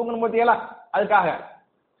சாப்பிட்டு தூங்கணும் போட்டியெல்லாம், அதுக்காக.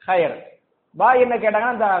 ஹயர். பாய் என்ன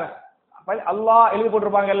கேட்டாங்கன்னா, அந்த அல்லாஹ் எழுதி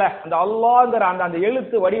போட்டிருப்பாங்கல்ல, அந்த அல்லாஹ்ங்கிற அந்த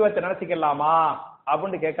எழுத்து வடிவத்தை நினைச்சுக்கலாமா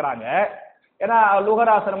அப்படின்னு கேட்கறாங்க. ஏன்னா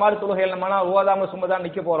லுகராசன மாதிரி தொழுகையில் நம்ம ஓதாம சும்மாதான்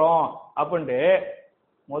நிக்க போறோம் அப்படின்ட்டு.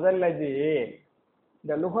 முதல்ல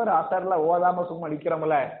இந்த லுகர் அசர்ல ஓதாம சும்மா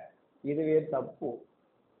நிக்கிறோம்ல, இதுவே தப்பு.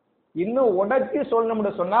 இன்னும் உடச்சி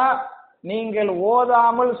சொல்லணும்னு சொன்னா, நீங்கள்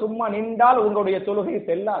ஓதாமல் சும்மா நின்றால் உங்களுடைய தொழுகை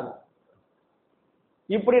செல்லாது.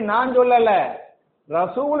 இப்படி நான் சொல்லல,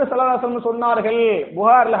 ரசூல் ஸல்லல்லாஹு அலைஹி வஸல்லம் சொன்னார்கள்.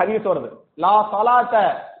 புகார்ல ஹதீஸ் வருது, லா ஸலாத்த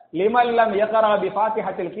லிமன் லம் யக்ரா பி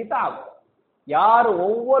ஃபாத்திஹத்தில் கிதாப். யார்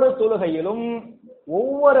ஒவ்வொரு தொழுகையிலும்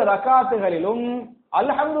ஒவ்வொரு ரக்காத்துகளிலும்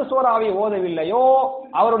அல்ஹம்து சூராவை ஓதவில்லையோ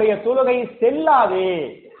அவருடைய தொழுகை செல்லாது,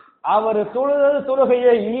 அவர்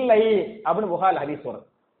தொழுகையே இல்லை அப்படின்னு புகார்ல ஹதீஸ் வருது.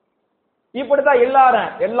 இப்படித்தான்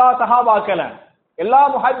எல்லாரும், எல்லா சஹாபாக்கள, எல்லா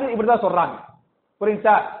முஹத்திஸ் இப்படிதான் சொல்றாங்க.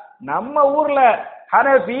 புரியுதா? நம்ம ஊர்ல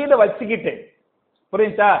ஹனஃபீல வச்சுக்கிட்டு,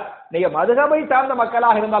 புரியுதா, நீங்க மதுஹபை சார்ந்த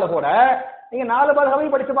மக்களாக இருந்தாலும் கூட நீங்க 4 மதுஹபை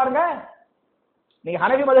படிச்சு பாருங்க. நீங்க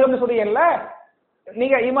ஹனஃபி மதுஹப்னு சொல்றீங்கல்ல,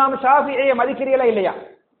 நீங்க இமாம் ஷாஃபிஈயை மதிக்கிறீங்களா இல்லையா?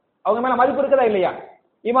 அவங்க மேல மதிப்பு இருக்கதா இல்லையா?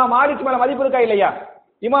 இமாம் மாலிக் மேல மதிப்பு இருக்கா இல்லையா?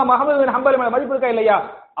 இமாம் அஹ்மது பின் ஹம்பல் மேல மதிப்பு இருக்கா இல்லையா?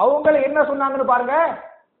 அவங்க என்ன சொன்னாங்கன்னு பாருங்க.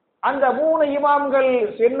 அந்த 3 இமாம்கள்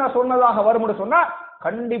என்ன சொன்னதாக வரும்னு சொன்னா,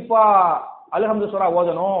 கண்டிப்பா அல்ஹம்து சூரா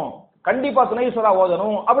ஓதணும், கண்டிப்பா துணை சூரா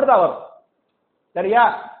ஓதணும், அப்படிதான் வரும். சரியா?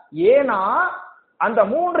 ஏன்னா அந்த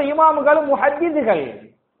 3 இமாம்களும் முஹத்திஸ்கள்.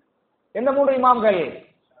 எந்த 3 இமாம்கள்?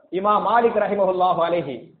 இமாம் மாலிக் ரஹிமஹுல்லாஹு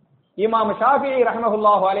அலைஹி, இமாம் ஷாஃபிஈ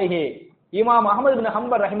ரஹிமஹுல்லாஹு அலைஹி, இமாம் அஹ்மது பின்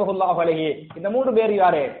ஹம்பல் ரஹிமஹுல்லாஹு அலைஹி. இந்த 3 பேர்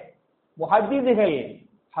யாரு? முஹத்திஸ்கள்,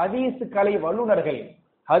 ஹதீஸ்களை வல்லுநர்கள்,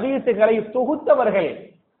 ஹதீஸ்களை தொகுத்தவர்கள்.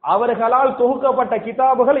 அவர்களால் தொகுக்கப்பட்ட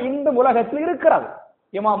கிதாபுகள் இந்த உலகத்தில் இருக்கிறது.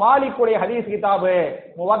 இமாம் மாலிக்குடைய ஹதீஸ் கிதாபு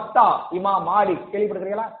முவத்தா, இமாம் மாலிக்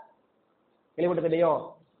கேள்விப்பட்டிருக்கீங்களா? கேள்விப்பட்டதில்லையோ?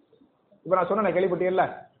 இப்ப நான் சொன்ன கேள்விப்பட்டீங்கல்ல?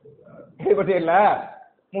 கேள்விப்பட்டீங்கல்ல?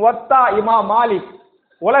 முவத்தா இமாம் மாலிக்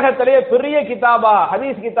உலகத்திலே பெரிய கிதாபா,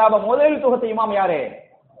 ஹதீஸ் கிதாபா முதலில் தொகுத்த இமாம் யாரு?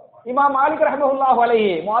 இமாம் மாலிக் ரஹ்மத்துல்லாஹி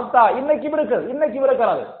அலைஹி. முவத்தா இன்னைக்கு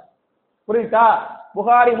இருக்கிறது. புரியுதா?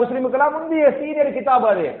 புகாரி முஸ்லிமுக்கெல்லாம் முந்தைய சீனியர் கிதாப்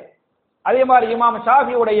அது. அதே மாதிரி இமாம்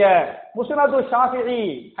ஷாஃபியுடைய முஸ்னது ஷாஃபிஈ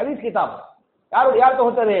ஹதீஸ் கிதாப் யார்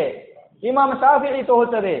தொகுத்தது? இமாம் ஷாஃபிஈ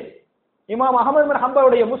தொகுத்தது. இமாம் அஹ்மது பின்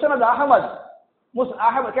ஹம்பலுடைய முஸ்னத் அஹ்மத்,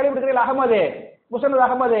 கேள்விப்பட்டிருக்கீங்களா? அஹ்மது, முஸ்னத்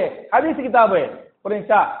அஹ்மது ஹதீஸ் கிதாபு.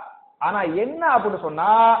 புரியுதா? ஆனா என்ன அப்படின்னு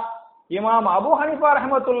சொன்னா, இமாம் அபூ ஹனீஃபா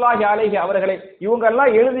ரஹ்மத்துல்லாஹி அலைஹி அவர்களை இவங்க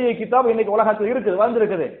எல்லாம் எழுதிய கிதாப் இன்னைக்கு உலகத்தில் இருக்குது,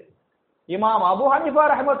 வந்திருக்குது. இமாம் அபூ ஹனீஃபா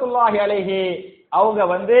ரஹ்மத்துல்லாஹி அலைஹி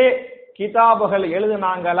அவங்க கிதாபுகள்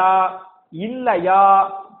எழுதுனாங்களா இல்லையா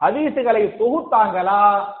ஹதீசுகளை தொகுத்தாங்களா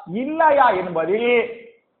இல்லையா என்பதில்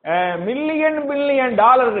மில்லியன்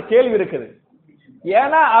டாலர் கேள்வி இருக்குது.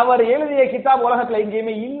 ஏன்னா அவர் எழுதிய கிதாப் உலகத்துல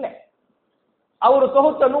எங்கேயுமே இல்லை. அவர்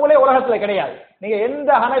தொகுத்த நூலே உலகத்துல கிடையாது. நீங்க எந்த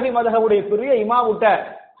ஹனபி மதஹபுடைய பெரிய இமாம் விட்ட,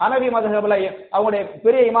 ஹனபி மதஹபுல அவங்களுடைய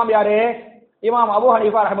பெரிய இமாம் யாரு? இமாம் அபூ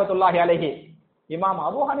ஹனீஃபா ரஹ்மத்துல்லாஹி அலைஹி. இமாம்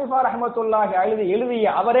அபூ ஹனீஃபா ரஹ்மத்துல்லாஹி எழுதிய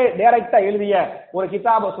அவரே டைரக்டா எழுதிய ஒரு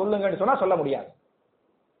கிதாபை சொல்லுங்கன்னு சொன்னா சொல்ல முடியாது.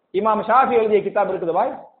 இமாம் ஷாஃபி எழுதிய கிதாப் இருக்குது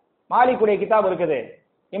பாய், மாலிக்குடைய கிதாப் இருக்குது,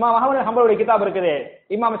 இமாம் அஹ்மது ஹம்பலுடைய கிதாப் இருக்குது,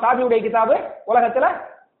 இமாம் ஷாஃபியுடைய கிதாபு உலகத்துல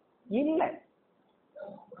இல்ல.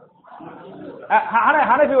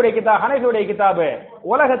 ஹனஃபியுடைய கிதாபு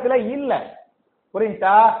உலகத்துல இல்ல.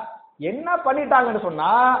 புரிஞ்சா? என்ன பண்ணிட்டாங்கன்னு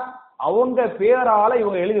சொன்னா அவங்க பேரால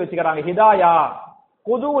இவங்க எழுதி வச்சுக்கிறாங்க. ஹிதாயா,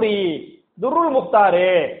 குதூரி, துருல் முக்தாரு,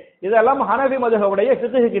 இதெல்லாம் ஹனஃபி மதுஹபுடைய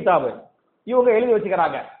ஃபிக்ஹ் கிதாபு. இவங்க எழுதி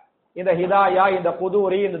வச்சுக்கிறாங்க. இந்த ஹிதாயா, இந்த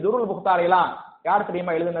குதூரி, இந்த துருல் முக்தார் எல்லாம் யார்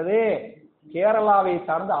தெரியுமா எழுதுனது? கேரளாவை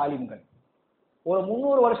சார்ந்த ஆலிம்கள். ஒரு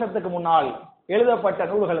 300 வருஷத்துக்கு முன்னால் எழுதப்பட்ட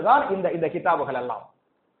நூல்கள் தான் இந்த கிதாபுகள் எல்லாம்.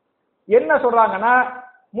 என்ன சொல்றாங்கன்னா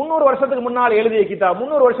 300 வருஷத்துக்கு முன்னால் எழுதிய கிதாப்,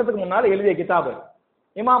 300 வருஷத்துக்கு முன்னால் எழுதிய கிதாபு.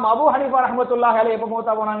 இமாம் அபூ ஹனீஃபா ரஹ்மத்துல்லாஹி அலைஹி எப்ப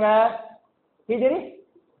மௌத்தா போனாங்க? ஹிஜ்ரி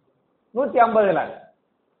 150ல.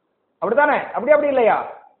 அப்படித்தானே? அப்படி இல்லையா?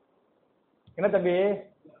 என்ன தம்பி,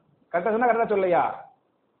 கரெக்டா சொன்னா கரெக்டா சொல்லையா?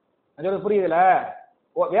 அது புரியுதுல?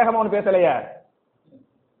 வேகமா ஒண்ணு பேசலையா?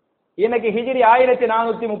 இன்னைக்கு ஹிஜ்ரி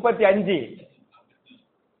 1435.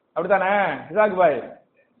 அப்படித்தானே இசாக் பாய்?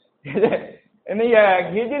 நீங்க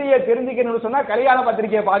ஹிஜ்ரிய தெரிஞ்சுக்கணும்னு சொன்னா கல்யாண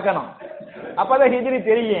பத்திரிகையை பார்க்கணும். அப்பதான் ஹிஜ்ரி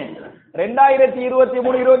தெரியும். 2023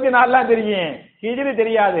 24 தெரியும். ஹிஜ்ரி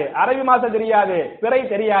தெரியாது, அரபி மாசம் தெரியாது, பிறை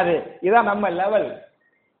தெரியாது. இதான் நம்ம லெவல்.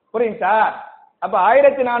 புரியுதா? அப்ப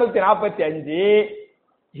 1445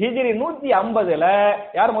 ஹிஜ்ரி 150ல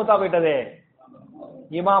யார் மூத்தா போயிட்டது?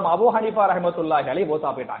 இமாம் அபூ ஹனீஃபா ரஹ்மத்துல்லாஹி அலைஹி மூத்தா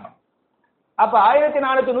போயிட்டாங்க. அப்ப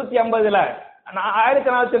 1450ல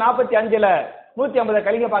 1445ல 150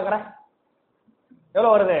 கழிங்க பாக்குறேன்,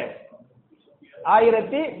 எவ்வளவு வருது?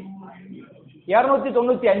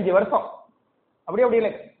 1295 வருஷம். அப்படி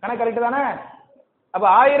இல்லை கணக்கு கரெக்ட் தானே? அப்ப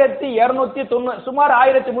 1290, சுமார்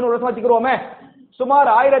 1300 வருஷம் வச்சுக்கிறோமே. சுமார்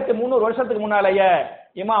 1300 வருஷத்துக்கு முன்னாலேயே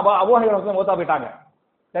இமாம் அபூ ஹனீஃபா மூத்தா போயிட்டாங்க.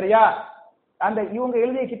 சரியா? அந்த இவங்க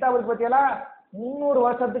எழுதிய கிதாபு பத்தியெல்லாம் 300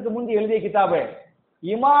 வருஷத்துக்கு முந்தி எழுதிய கிதாபு.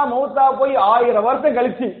 இமாம் மௌத்தா போய் 1000 வருஷம்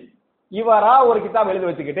கழிச்சு இவரா ஒரு கிதாப் எழுதி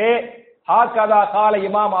வச்சுக்கிட்டு ஹாகதா கால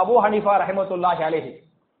இமாம் அபூ ஹனீஃபா ரஹ்மத்துல்லாஹி அலைஹி,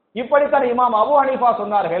 இப்படித்தான் இமாம் அபூ ஹனீஃபா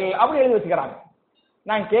சொன்னார்கள் அப்படி எழுதி வச்சுக்கிறாங்க.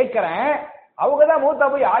 நான் கேட்கிறேன், அவங்க தான் மௌத்தா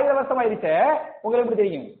போய் 1000 வருஷம் ஆயிடுச்சு, உங்களுக்கு எப்படி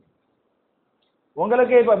தெரியும்?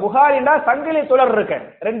 உங்களுக்கு இப்ப புகாரின்னா சங்கிலி தொடர் இருக்கு,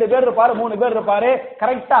 2 பேர் இருப்பாரு, 3 பேர் இருப்பாரு,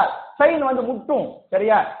 கரெக்டா சைன் வந்து முட்டும்.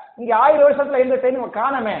 சரியா? இங்க 1000 வருஷத்துல எந்த சைன்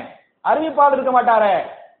காணமே, அறிவிப்பாளர் இருக்க மாட்டாரு.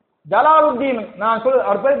 ஜலாலுத்தீன், நான் சொல்ல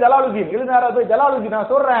அவர் பேர் ஜலாலுத்தீன், எழுதினார் பேர் ஜலாலுத்தீன்.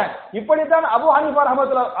 நான் சொல்றேன், இப்படித்தான் அபூ ஹனீஃபா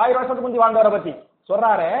ரஹ்மத்துல்லாஹி 1000 வருஷத்துக்கு முந்தி வாழ்ந்தவரை பத்தி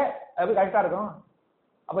சொல்றாரு. அது கரெக்டா இருக்கும்.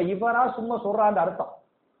 அப்ப இவரா சும்மா சொல்றான்னு அர்த்தம்.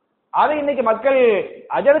 அதை இன்னைக்கு மக்கள்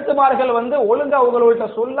அஜரத்துமார்கள் வந்து ஒழுங்கா உங்கள்கிட்ட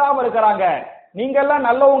சொல்லாம இருக்கிறாங்க. நீங்க எல்லாம்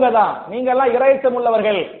நல்லவங்க தான், நீங்க எல்லாம் இறைச்சம்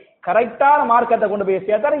உள்ளவர்கள், கரெக்டான மார்க்கத்தை கொண்டு போய்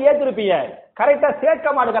சேர்த்தா ஏத்திருப்பீங்க, கரெக்டா சேர்க்க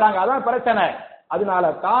மாட்டேங்கிறாங்க. அதான் பிரச்சனை. அதனால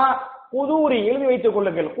தான் குதூரி எழுதி வைத்துக்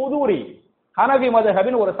கொள்ளுங்கள். குதூரி ஹனஃபி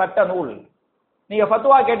மதுஹபின் ஒரு சட்ட நூல். நீங்க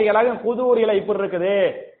ஃபத்வா கேட்டீங்களா, குதூரியில இப்படி இருக்குது,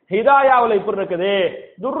 ஹிதாயாவுல இப்படி இருக்குது,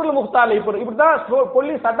 துர்ருல் முக்தால இப்படிதான்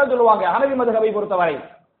சொல்லி சட்டம் சொல்லுவாங்க ஹனஃபி மதுஹபை பொறுத்தவரை.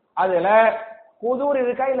 அதுல குதூரி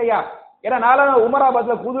இருக்கா இல்லையா? ஏன்னா நான்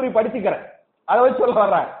உமராபாத்ல குதூரி படிச்சுக்கிறேன், அதை வச்சு சொல்ல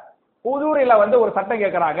வர்றேன். குதூரில வந்து ஒரு சட்டம்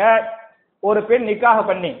கேட்கிறாங்க, ஒரு பெண் நிக்காக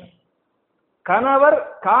பண்ணி கணவர்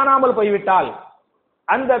காணாமல் போய்விட்டால்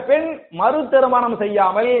அந்த பெண் மறு திருமணம்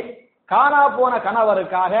செய்யாமல் காணா போன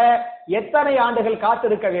கணவருக்காக எத்தனை ஆண்டுகள்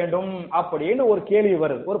காத்திருக்க வேண்டும் அப்படின்னு ஒரு கேள்வி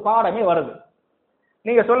வருது, ஒரு பாடமே வருது.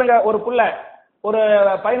 நீங்க சொல்லுங்க, ஒரு புள்ள ஒரு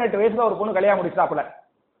 18 வயசுல ஒரு பொண்ணு கல்யாணம் முடிச்சாப்புல,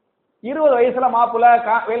 20 வயசுல மாப்புல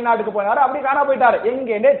வெளிநாட்டுக்கு போனாரு, அப்படி காணா போயிட்டாரு,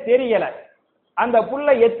 எங்கேன்னே தெரியல. அந்த புள்ள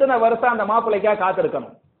எத்தனை வருஷம் அந்த மாப்பிள்ளைக்கா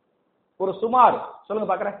காத்திருக்கணும்? ஒரு சுமார் சொல்லுங்க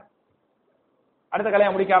பாக்குறேன், அடுத்த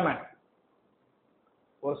கல்யாணம் முடிக்காம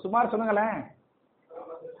ஒரு சுமார் சொல்லுங்களேன்.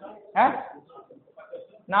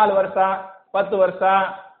 4 வருஷம், 10 வருஷம்.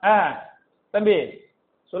 தம்பி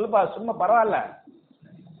சொல்லுப்பா, சும்மா பரவாயில்ல.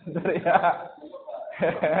 சரியா?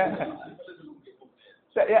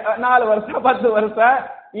 4 வருஷம் 10 வருஷம்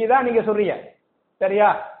இதான் நீங்க சொல்றீங்க. சரியா?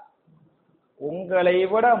 உங்களை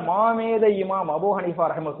விட மாமேதை இமாம் அபூ ஹனீஃபா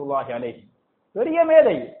ரஹ்மத்துல்லாஹி அலைஹி, பெரிய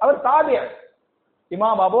மேதை, அவர் தாபிஈ.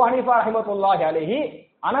 இமாம் அபூ ஹனீஃபா ரஹ்மத்துல்லாஹி அலைஹி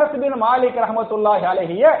அனஸ் பின் மாலிக் ரஹ்மத்துல்லாஹி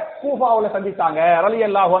அலைஹிய கூஃபாவுல சந்தித்தாங்க,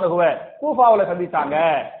 ரலியல்லாஹு அன்ஹுவ கூஃபாவுல சந்தித்தாங்க.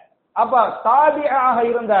 அப்ப தாபிஆக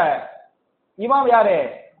இருந்த இமாம் யாரு?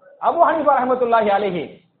 அபூ ஹனீஃபா ரஹ்மத்துல்லாஹி அலைஹி.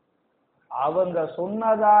 அவங்க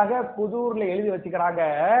சொன்னதாக புதூர்ல எழுதி வச்சுக்கிறாங்க,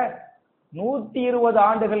 120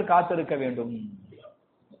 ஆண்டுகள் காத்திருக்க வேண்டும்.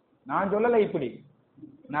 நான் சொல்லல இப்படி,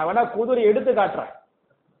 நான் வேணா குதிரை எடுத்து காட்டுறேன்,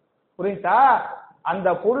 புரியுதா? அந்த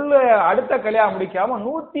புல்லு அடுத்த கல்யாணம் முடிக்காம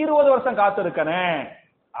 120 வருஷம் காத்திருக்கனே,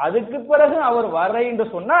 அதுக்கு பிறகு அவர் வரைன்னு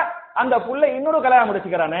சொன்னா அந்த புல்ல இன்னொரு கல்யாணம்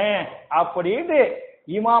முடிச்சுக்கிறானே அப்படின்னு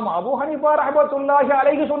இமாம் அபூ ஹனீஃபா ரஹ்மத்துல்லாஹி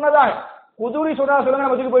அலைஹி சொன்னதா குதுரி சொன்னா சொல்லுங்க,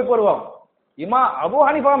 நம்ம போய் போடுவோம். இமாம் அபூ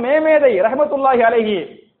ஹனீஃபா மேமேதை ரஹ்மத்துல்லாஹி அலைஹி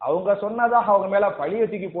அவங்க சொன்னதாக அவங்க மேல பழிய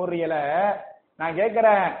தூக்கி போடுறீல. நான்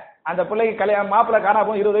கேட்கிறேன், அந்த பிள்ளைக்கு கல்யாணம் மாப்பிள்ளை காணா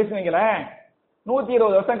போய் 20 வயசு வைங்களேன்,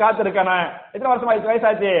 120 வருஷம் காத்திருக்கானே, எத்தனை வருஷம் ஆயிடுச்சு?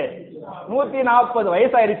 வயசாச்சு 140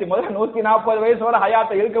 வயசாயிருச்சு. முதல்ல 140 வயசு வரை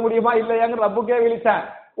ஹயாத்தை இருக்க முடியுமா இல்லையாங்க ரப்புக்கே விழிச்சேன்.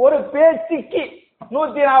 ஒரு பேச்சுக்கு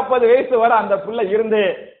 140 வயசு வரை அந்த பிள்ளை இருந்து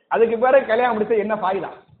அதுக்கு பிறகு கல்யாணம் முடிச்ச என்ன பாயிதா?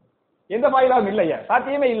 எந்த பாயிதாவும் இல்லையே,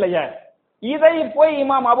 சாத்தியமே இல்லையே. இதை போய்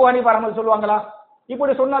இமாம் அபூ ஹனீஃபா ரஹ்மத்துல்லாஹி சொல்லுவாங்களா?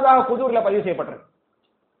 இப்படி சொன்னதாக குதூர்ல பதிவு செய்யப்பட்டிருக்கு.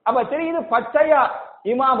 அப்ப தெரியுது பச்சையா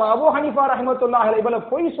இமாம் அபூ ஹனீஃபா ரஹ்மத்துல்லாஹி அலைஹி இவ்வளவு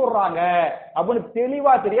பொய் சொல்றாங்க அப்படின்னு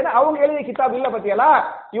தெளிவா தெரியுது. அவங்க எழுதிய கிதாப் இல்ல பத்தியலா,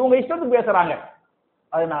 இவங்க இஷ்டத்துக்கு பேசுறாங்க.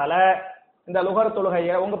 அதனால இந்த லுகர்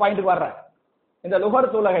தொழுகையில உங்க பாயிண்ட்டுக்கு வர்ற, இந்த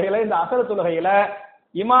லுகர் தொழுகையில இந்த அசர் தொழுகையில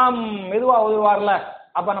இமாம் மெதுவா ஓதுவார்ல,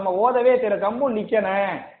 அப்ப நம்ம ஓதவே தெரியல, கம்பு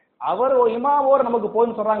நிக்கணும், அவர் இமாமோர் நமக்கு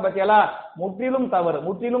போதுன்னு சொல்றாங்க பத்தியலா, முற்றிலும் தவறு,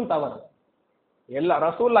 முற்றிலும் தவறு. எல்லா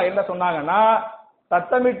ரசூல்லா என்ன சொன்னாங்கன்னா,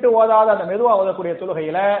 சத்தமிட்டு ஓதாத அந்த மெதுவா ஓதக்கூடிய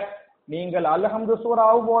தொழுகையில நீங்கள் அல்ஹம்து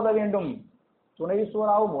சூராவும் ஓத வேண்டும், துணை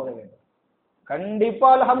சூராவும் ஓத வேண்டும். கண்டிப்பா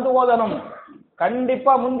அல்ஹம்து ஓதணும்,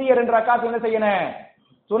 கண்டிப்பா முந்திய 2 ரக்காத் என்ன செய்யணும்,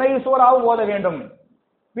 துணை சூராவும் ஓத வேண்டும்.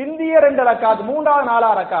 பிந்திய 2 ரக்காத் 3வது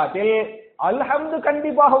 4வது ரக்காத்தில் அல்ஹம்து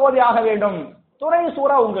கண்டிப்பாக ஓதி ஆக வேண்டும், துணை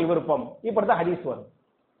சூரா உங்கள் விருப்பம். இப்படிதான் ஹதீஸ் வரும்.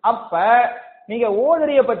 அப்ப நீங்க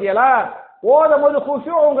ஓதுறிய பத்தியெல்லாம் ஓதும் போது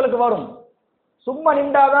குஷூ உங்களுக்கு வரும். சும்மா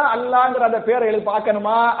நின்றாதான் அல்லாஹ்ங்கற அந்த பேரை எழுதி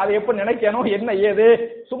பார்க்கணுமா, அதை எப்படி நினைக்கணும், என்ன ஏது,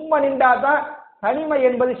 சும்மா நின்றாதான். தனிமை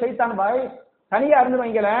என்பது ஷைத்தான் பாய், தனியா இருந்து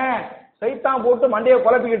வைங்களேன், ஷைத்தான் போட்டு மண்டையை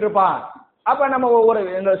குழப்பிக்கிட்டு இருப்பான். அப்ப நம்ம ஒரு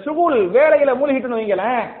இந்த சுகுல் வேலையில மூழ்கிட்டு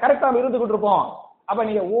வைங்களேன், கரெக்டா இருந்துகிட்டு இருப்போம். அப்ப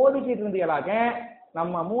நீங்க ஓதிக்கிட்டு இருந்தீங்களாக்க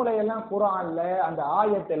நம்ம மூளையெல்லாம் குர்ஆன்ல அந்த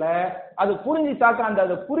ஆயத்துல அது புரிஞ்சிட்டாக்க அந்த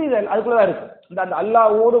அது புரிதல் அதுக்குள்ளதான் இருக்கு. அந்த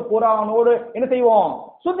அல்லாஹ்வோடு குர்ஆனோடு என்ன செய்வோம்,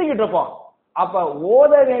 சுத்திக்கிட்டு இருப்போம். அப்ப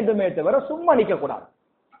ஓத வேண்டுமே தவிர சும்மா நிக்க கூடாது.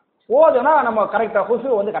 ஓதுனா நம்ம கரெக்டா குஷு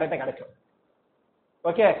வந்து கரெக்டா கிடைக்கும்.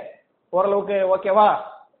 ஓகே, ஓரளவுக்கு ஓகேவா?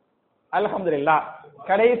 அல்ஹம்துலில்லாஹ்.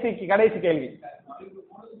 கடைசி கேள்வி.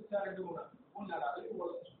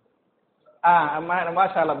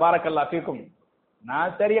 மாஷா அல்லாஹ், பாரக்கல்லாஹ் ஃபீக்கும்.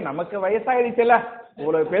 நான் சரி நமக்கு வயசாயிடுச்சுல,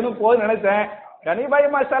 இவ்வளவு பேரும் போதும் நினைச்சேன்.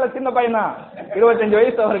 கனிபாய் மாஷா அல்லாஹ் சின்ன பையன் தான், 25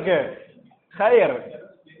 வயசு அவருக்கு. ஹையர்.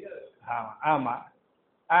 ஆமா ஆமா.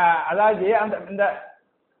 அதாவது அந்த இந்த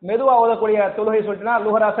மெதுவா ஓதக்கூடிய தொழுகை சொல்லிட்டுனா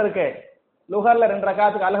லுஹர் அசருக்கு, லுஹர்ல 2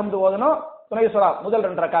 ரக்காத்துக்கு அல்ஹம்து ஓதணும், துணை சூரா முதல்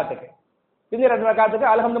 2 ரக்காத்துக்கு, பிந்தி 2 ரக்காத்துக்கு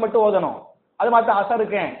அல்ஹம்து மட்டும் ஓதணும். அது மாதிரி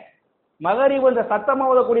அசருக்கு. மகரிபு இந்த சத்தமா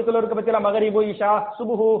ஓதக்கூடிய தொழுகை பத்தியெல்லாம் மகரிபு இஷா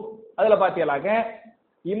சுபுஹு அதுல பாத்தியலாக்க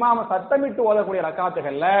இமாம சத்தமிட்டு ஓதக்கூடிய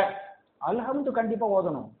ரக்காத்துகள்ல அல்ஹம்து கண்டிப்பா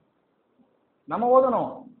ஓதணும், நம்ம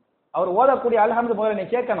ஓதணும். அவர் ஓதக்கூடிய அல்ஹம்து முதல்ல நீ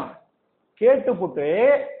கேட்கணும், கேட்டு புட்டு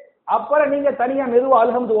அப்புறம் நீங்க தனியா மெதுவா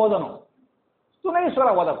அல்ஹம்து ஓதணும். துணை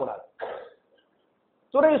சூரா ஓதக்கூடாது,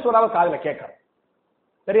 துணை சூறாவை காதுல கேட்கணும்.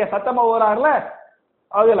 சரியா? சத்தமா ஓதுறாருல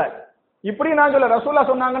அதுல இப்படி நான் சொல்ல ரசூல்லா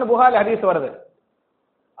சொன்னாங்கன்னு புகாரி ஹதீஸ் வருது.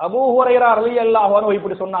 அபூ ஹுரைரா ரலியல்லாஹு அன்ஹு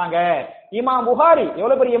இப்படி சொன்னாங்க. இமாம் புகாரி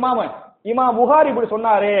எவ்வளவு பெரிய இமாம், இமாம் புகாரி இப்படி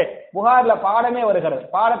சொன்னாரு. புகாரில பாடமே வருகிறது,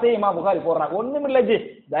 பாடத்தையும் இமாம் புகாரி போடுறாங்க. ஒண்ணுமில்லை ஜி,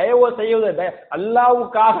 தயவு செய்வது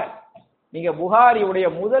அல்லாஹ்வுக்காக நீங்க புகாரியுடைய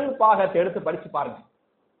முதல் பாகத்தை எடுத்து படிச்சு பாருங்க.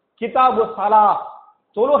 கிதாபு ஸலா,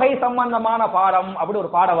 தொழுகை சம்பந்தமான பாடம் அப்படி ஒரு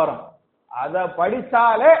பாடம் வரும். அத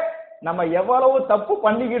படிச்சாலே நம்ம எவ்வளவு தப்பு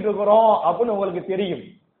பண்ணிக்கிட்டு இருக்கிறோம் அப்படின்னு உங்களுக்கு தெரியும்.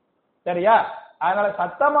 சரியா? அதனால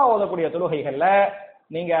சத்தமா ஓதக்கூடிய தொழுகைகள்ல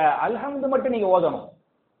நீங்க அல்ஹம்து மட்டும் நீங்க ஓதணும்.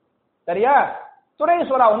 சரியா? துணை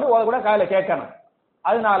சூரா வந்து ஓதக்கூட காதுல கேட்கணும்.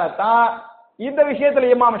 அதனால தான் இந்த விஷயத்துல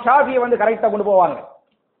இமாம் ஷாஃபி வந்து கரெக்டா கொண்டு போவாங்க.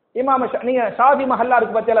 இமாம் நீங்க ஷாஃபி மஹல்லா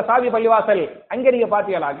இருக்கு பத்தியல, ஷாஃபி பள்ளிவாசல், அங்க நீங்க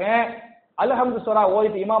பாத்தீங்களாக்க அல்ஹம்து சூரா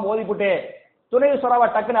ஓதிட்டு இமாம் ஓதிப்புட்டு துணை சூராவை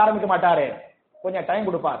டக்குன்னு ஆரம்பிக்க மாட்டாரு, கொஞ்சம் டைம்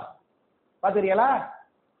கொடுப்பார். பாத்துறீங்களா?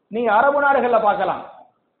 நீங்க அரபு நாடுகள்ல பார்க்கலாம்,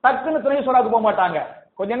 டக்குன்னு துணை சூறாவுக்கு போக மாட்டாங்க,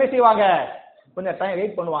 கொஞ்சம் என்ன செய்வாங்க, கொஞ்சம் டைம்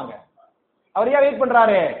வெயிட் பண்ணுவாங்க. அவர் ஏன் வெயிட்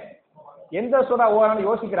பண்றாரு? எந்த சூரா ஓதணும்னு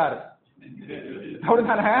யோசிக்கிறாரு,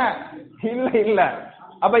 அப்படித்தானே? இல்ல இல்ல.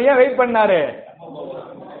 அப்ப ஏன் வெயிட் பண்ணாரு?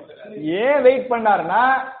 ஏன் வெயிட் பண்ணாருன்னா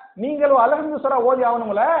நீங்களும் அல்ஹம்து சூரா ஓதி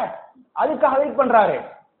ஆகணும்ல, அதுக்காக வெயிட் பண்றாரு.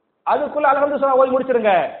 அதுக்குள்ள அல்ஹம்து சூரா ஓதி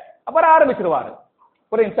முடிச்சிருங்க, அப்புறம் ஆரம்பிச்சிருவாரு.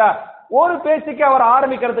 புரியுதா? ஒரு பேச்சுக்கு அவர்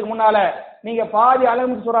ஆரம்பிக்கிறதுக்கு முன்னால நீங்க பாதி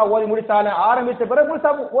அல்ஹம்து சூரா ஓதி முடிச்சாலும் ஆரம்பிச்ச பிறகு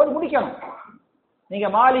முழுசா ஓதி முடிக்கணும். நீங்க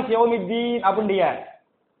மாலிக் யௌமித்தீன் அப்படிங்க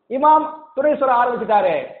இமாம் துணை சூரா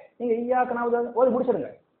ஆரம்பிச்சுட்டாரு, நீங்க ஈயாக்க நஅபுது ஓதி முடிச்சிருங்க.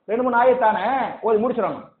 2-3 ஆயத்தானே ஓதி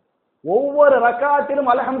முடிச்சிடணும். ஒவ்வொரு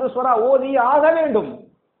ரக்காத்திலும் அல்ஹம்து சூரா ஓதி ஆக வேண்டும்.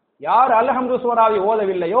 யார் அல்ஹம்து சூராவை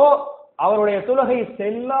ஓதவில்லையோ அவருடைய தொழுகை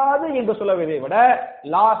செல்லாது என்று சொல்லுவதை விட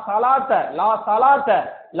லா சலாத்த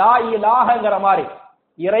லா இலாஹங்கிற மாதிரி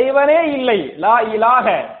இறைவனே இல்லை, லா இலாஹ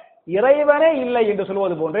இறைவனே இல்லை என்று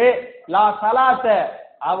சொல்வது போன்று லா சலாத்த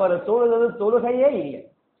அவர் தொழுது தொழுகையே இல்லை.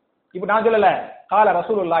 இப்ப நான் சொல்லல, கால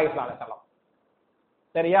ரசூலுல்லாஹி ஸல்லல்லாஹு அலைஹி வஸல்லம்.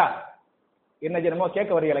 சரியா? என்ன ஜனமோ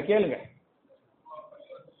கேட்க வரீங்களா? கேளுங்க.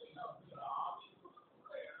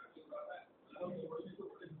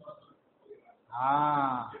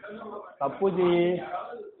 தப்புஜி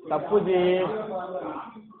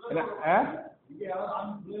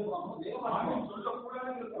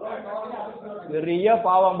பெரிய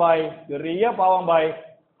பாவம் பாய்.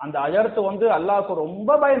 அந்த அஜர்த்து அல்லாஹ்வுக்கு ரொம்ப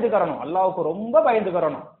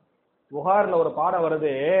பயந்துக்கறணும். புகார்ல ஒரு பாடம்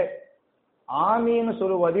வருது, ஆமீன்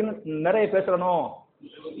சொல்லுவதின் நிறைய பேசணும்.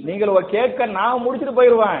 நீங்கள் ஒரு கேட்க நான் முடிச்சுட்டு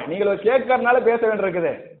போயிருவேன், நீங்கள் ஒரு கேட்கறதுனால பேச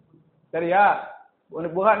வேண்டியிருக்குது. சரியா?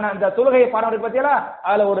 இந்த தொழுகை பாடம் பத்தியா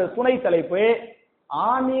அதுல ஒரு துணை தலைப்பு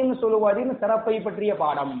ஆமீன் சொல்லுவதின் சிறப்பை பற்றிய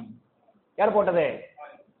பாடம். யார் போட்டது?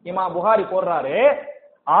 இமாம் புகாரி போடுறாரு,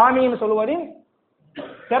 ஆமீன் சொல்லுவதின்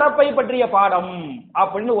சிறப்பை பற்றிய பாடம்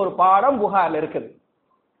அப்படின்னு ஒரு பாடம் புகார்ல இருக்குது.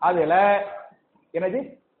 அதுல என்னது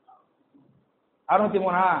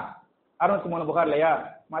 603 புகார்லையா?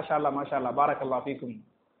 மாஷா அல்லாஹ் பாரக்கல்லாஹு ஃபீக்கும்.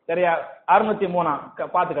 சரியா? 603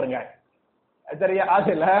 பாத்துக்கிறங்க. சரியா?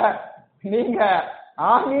 அதுல நீங்க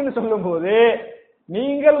ஆமீன் சொல்லும் போது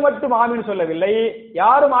நீங்கள் மட்டும் ஆமீன் சொல்லவில்லை,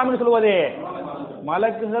 யாரும் ஆமீன் சொல்லுவது?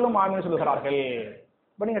 மலக்குகளும் ஆமீன் சொல்லுகிறார்கள்.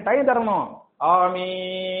 இப்ப நீங்க டைம் தரணும்,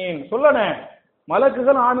 ஆமீன் சொல்லணும்.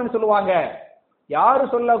 மலக்குகள் ஆமீன் சொல்லுவாங்க. யாரு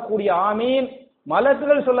சொல்லக்கூடிய ஆமீன்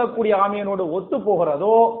மலக்குகள் சொல்லக்கூடிய ஆமீனோடு ஒத்து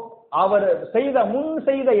போகிறதோ அவர் முன்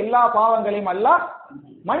செய்த எல்லா பாவங்களையும் அல்லாஹ்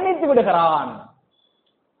மன்னித்து விடுகிறான்.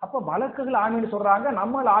 அப்ப மலக்குகள் ஆமீன் சொல்றாங்க,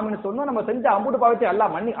 நம்ம ஆமீன் சொன்னோம், நம்ம செஞ்ச அம்புட்டு பாவத்தை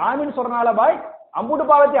அல்லாஹ் ஆமீன் சொல்றனால பாய் அம்புட்டு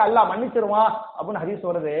பாவத்தை அல்லாஹ் மன்னிச்சிருவான் அப்படின்னு ஹதீஸ்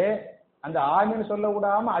வருது. அந்த ஆமீன் சொல்ல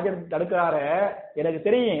விடாம அஜர் தடுக்கிறாரு. எனக்கு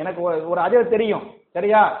தெரியும், எனக்கு ஒரு அஜர் தெரியும்.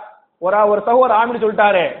 சரியா? ஒரு சகோதரர் ஆமீன்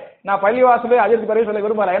சொல்லிட்டாரு, நான் பள்ளிவாசலே அஜருக்கு பிறகு சொல்ல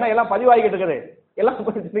விரும்பல, ஏன்னா எல்லாம் பதிவாகிட்டு இருக்குது எல்லாம்.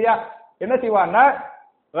 சரியா? என்ன செய்வான்னா,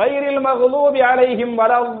 கைரில் மக்லூபி அலைஹிம்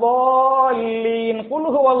வலல்லாலீன் குல்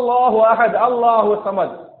ஹுவல்லாஹு அஹத் அல்லாஹு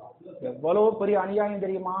ஸமத். எவ்வளவு பெரிய அநியாயம்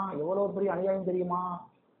தெரியுமா?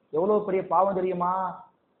 எவ்வளவு பெரிய பாவம் தெரியுமா?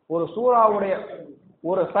 ஒரு சூராவுடைய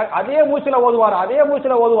அதே மூச்சில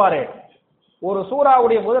ஓதுவாரு. ஒரு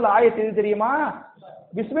சூராவுடைய முதல் ஆயத்து எது தெரியுமா?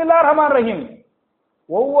 பிஸ்மில்லாஹிர் ரஹ்மானிர் ரஹீம்.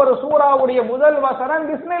 ஒவ்வொரு சூராவுடைய முதல் வசனம்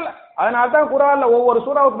பிஸ்மில்லா. அதனால தான் குர்ஆன்ல ஒவ்வொரு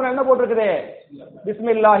சூராவுக்கு என்ன போட்டிருக்குது?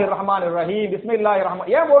 பிஸ்மில்லாஹிர் ரஹ்மானிர் ரஹீம், பிஸ்மில்லாஹிர்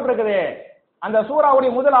ரஹ்மான். ஏன் போட்டிருக்குது? அந்த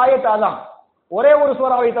சூராவுடைய முதல் ஆயத்து அதான். ஒரே ஒரு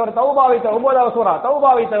சூராவை தவிர, தௌபாவை தவிர, 9வது சூரா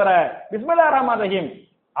தௌபாவை தவிர பிஸ்மில்லாஹிர் ரஹ்மானிர் ரஹீம்.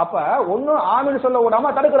 அப்ப ஒண்ணு ஆமீன் சொல்ல விடாம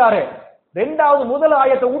தடுக்கிறாரு, ரெண்டாவது முதல்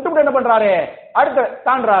ஆயத்தை விட்டுவிட்டு என்ன பண்றாரு? அடுத்து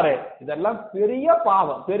தாண்டாரு. இதெல்லாம் பெரிய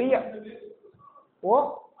பாவம்.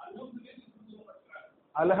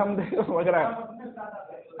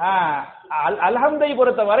 அல்ஹம்தை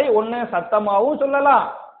பொறுத்தவரை ஒண்ணு சத்தமாவும் சொல்லலாம்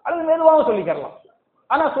அல்லது மெதுவாகவும் சொல்லிக்கலாம்.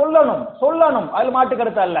 ஆனா சொல்லணும் அதுல மாட்டு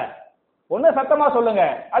கருத்து அல்ல. ஒண்ணு சத்தமா சொல்லுங்க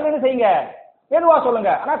அல்லது என்ன செய்யுங்க, மெதுவா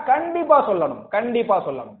சொல்லுங்க. ஆனா கண்டிப்பா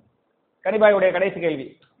சொல்லணும். கனிபாயுடைய கடைசி கேள்வி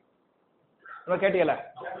கேட்டீங்கல்ல,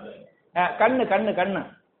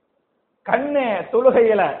 கண்ணு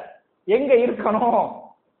தொழுகையில எங்க இருக்கணும்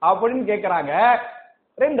அப்படின்னு கேக்குறாங்க.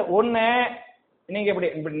 ஒண்ணு நீங்க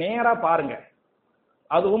இப்படி நேரா பாருங்க,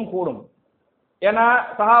 அதுவும் கூடும். ஏன்னா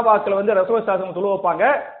சஹாபாக்கள் ரசூல் ஸல்லல்லாஹு தொழு வைப்பாங்க.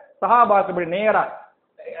 சஹாபாக்கள் இப்படி நேரா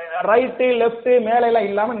ரைட்டு லெப்ட் மேல எல்லாம்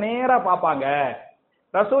இல்லாம நேரா பாப்பாங்க.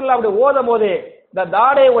 ரசூலுல்லாஹ் அப்படி ஓதும் போது இந்த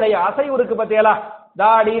தாடையுடைய அசைவு இருக்கு பத்தியலா,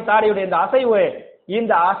 தாடியுடைய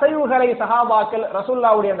இந்த அசைவுகளை சஹாபாக்கள்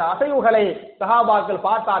ரசூலுல்லாஹ்வுடைய அந்த அசைவுகளை சஹாபாக்கள்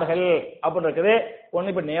பார்த்தார்கள் அப்படின்னு இருக்குது.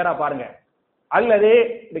 ஒண்ணு இப்படி நேரா பாருங்க, அல்லது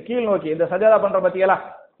இந்த கீழ் நோக்கி இந்த சஜதா பண்ற பத்தியலா,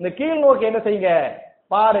 இந்த கீழ் நோக்கி என்ன செய்யுங்க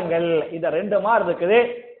பாருங்கள். இந்த 2 மாதிரி இருக்குது.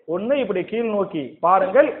 ஒண்ணு இப்படி கீழ் நோக்கி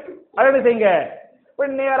பாருங்கள், அல்லது செய்யுங்க இப்படி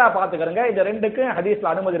நேரா பாத்துக்கிறங்க. இந்த 2க்கும்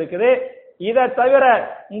ஹதீஸ்ல அனுமதி இருக்குது. இதை தவிர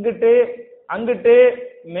இங்கிட்டு அங்கிட்டு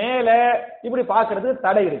மேல இப்படி பாக்குறது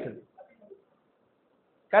தடை இருக்குது.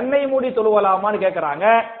 கண்ணை மூடி தொழுவலாமான்னு கேக்குறாங்க.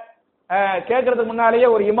 கேட்கறதுக்கு முன்னாலேயே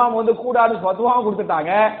ஒரு இமாம் கூடாது ஃபத்வாவும்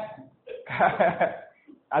கொடுத்துட்டாங்க.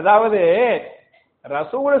 அதாவது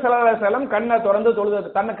ரசூல் ஸல்லல்லாஹு அலைஹி வஸல்லம் கண்ணை திறந்து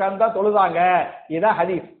தொழுதாங்க. இதான்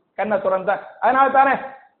ஹதீஸ். கண்ணை திறந்தா அதனால தானே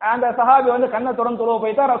அந்த சஹாபி வந்து கண்ணை தொடர்ந்து தொழுவ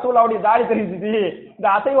போய் தான் ரசூலுல்லாஹ்வுடைய தாடி தெரிஞ்சிச்சு, இந்த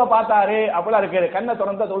அசைவை பார்த்தாரு அப்படிலாம் இருக்கு, கண்ணை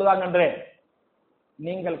தொடர்ந்து தொழுதாங்கன்று.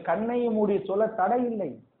 நீங்கள் கண்ணை மூடி சொல்ல தடை இல்லை.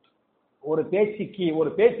 ஒரு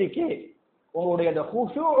பேச்சுக்கு உங்களுடைய அந்த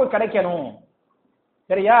ஹுஷூ கிடைக்கணும்,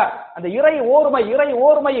 சரியா? அந்த இறை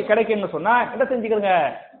ஓர்மை கிடைக்கணும்னு சொன்னா என்ன செஞ்சுக்கிறங்க,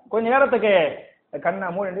 கொஞ்ச நேரத்துக்கு கண்ணை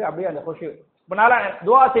மூடி அப்படியே அந்த ஹுஷூ. இப்ப நான்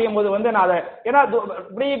துவா செய்யும் போது வந்து நான் அதை ஏன்னா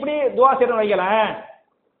இப்படி துவா செய்யணும் வைக்கலேன்,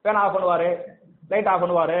 ஃபேன் ஆஃப் பண்ணுவாரு, லைட் ஆஃப்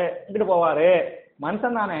பண்ணுவாரு, இங்கிட்டு போவாரு,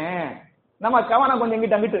 மனுஷன் தானே, நம்ம கவனம் கொஞ்சம்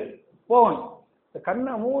அங்கிட்டு போகணும்.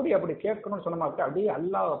 கண்ணை மூடி அப்படி கேட்கணும்னு சொன்ன மாதிரி அப்படியே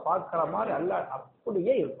அல்லாஹ் பார்க்கிற மாதிரி அல்லாஹ்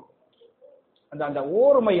அப்படியே இருக்கும். அந்த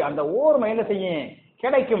ஓர்மை என்ன செய்யும்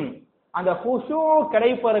கிடைக்கும். அந்த ஹுஷூ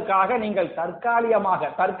கிடைப்பதற்காக நீங்கள்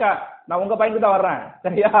தற்காலிகமாக நான் உங்க பயனுக்கு தான் வர்றேன்,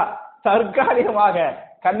 சரியா? தற்காலிகமாக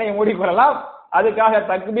கண்ணை மூடிக்கொள்ளலாம். அதுக்காக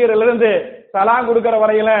தக்பீரிலிருந்து சலாம் கொடுக்கிற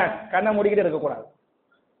வரையில கண்ணை மூடிக்கிட்டு இருக்கக்கூடாது.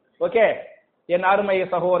 ஓகே, என் அருமை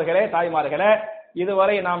சகோதரர்களே, தாய்மார்களே,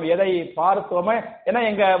 இதுவரை நாம் எதை பார்த்தோமே, ஏன்னா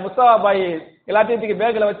எங்க முஸ்தபா பாய் எல்லாத்தையும்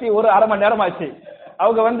பேக்ல வச்சு ஒரு அரை மணி நேரம் ஆச்சு.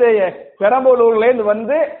 அவங்க வந்து பெரம்பலூர்ல இருந்து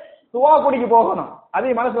வந்து துவாக்குடிக்கு போகணும்,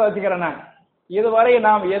 அதையும் மனசுல வச்சுக்கிறேன் நான். இதுவரை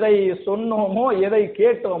நாம் எதை சொன்னோமோ எதை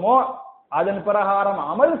கேட்டோமோ அதன் பிரகாரம்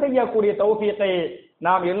அமல் செய்யக்கூடிய தௌஃபீகை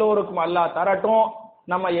நாம் எல்லோருக்கும் அல்லாஹ் தரட்டும்.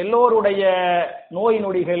 நம்ம எல்லோருடைய நோய்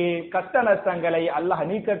நொடிகள் கஷ்ட நஷ்டங்களை அல்லாஹ்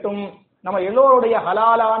நீக்கட்டும். நம்ம எல்லோருடைய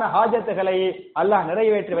ஹலாலான ஹாஜத்துகளை அல்லாஹ்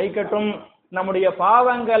நிறைவேற்றி வைக்கட்டும். நம்முடைய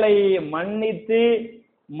பாவங்களை மன்னித்து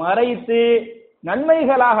மறைத்து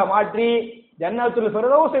நன்மைகளாக மாற்றி ஜன்னத்துல்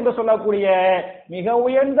ஃபிர்தௌஸ் என்று சொல்லக்கூடிய மிக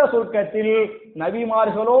உயர்ந்த சொர்க்கத்தில்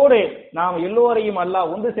நபிமார்களோடு நாம் எல்லோரையும்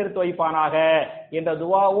அல்லாஹ் ஒன்று சேர்த்து வைப்பானாக என்ற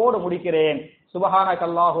துஆவோடு முடிக்கிறேன். சுப்ஹானக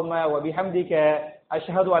அல்லாஹும்ம வ பிஹம்திக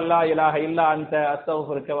அஷ்ஹது அல்லா இலாஹ இல்லா அன்த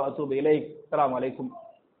அஸ்தக்ஃபிருக வ அத்தூபு இலைக். அஸ்ஸலாமு அலைக்கும்.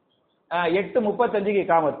 8:35க்கு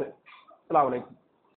இகாமத்து. அஸ்ஸலாமு அலைக்கும்.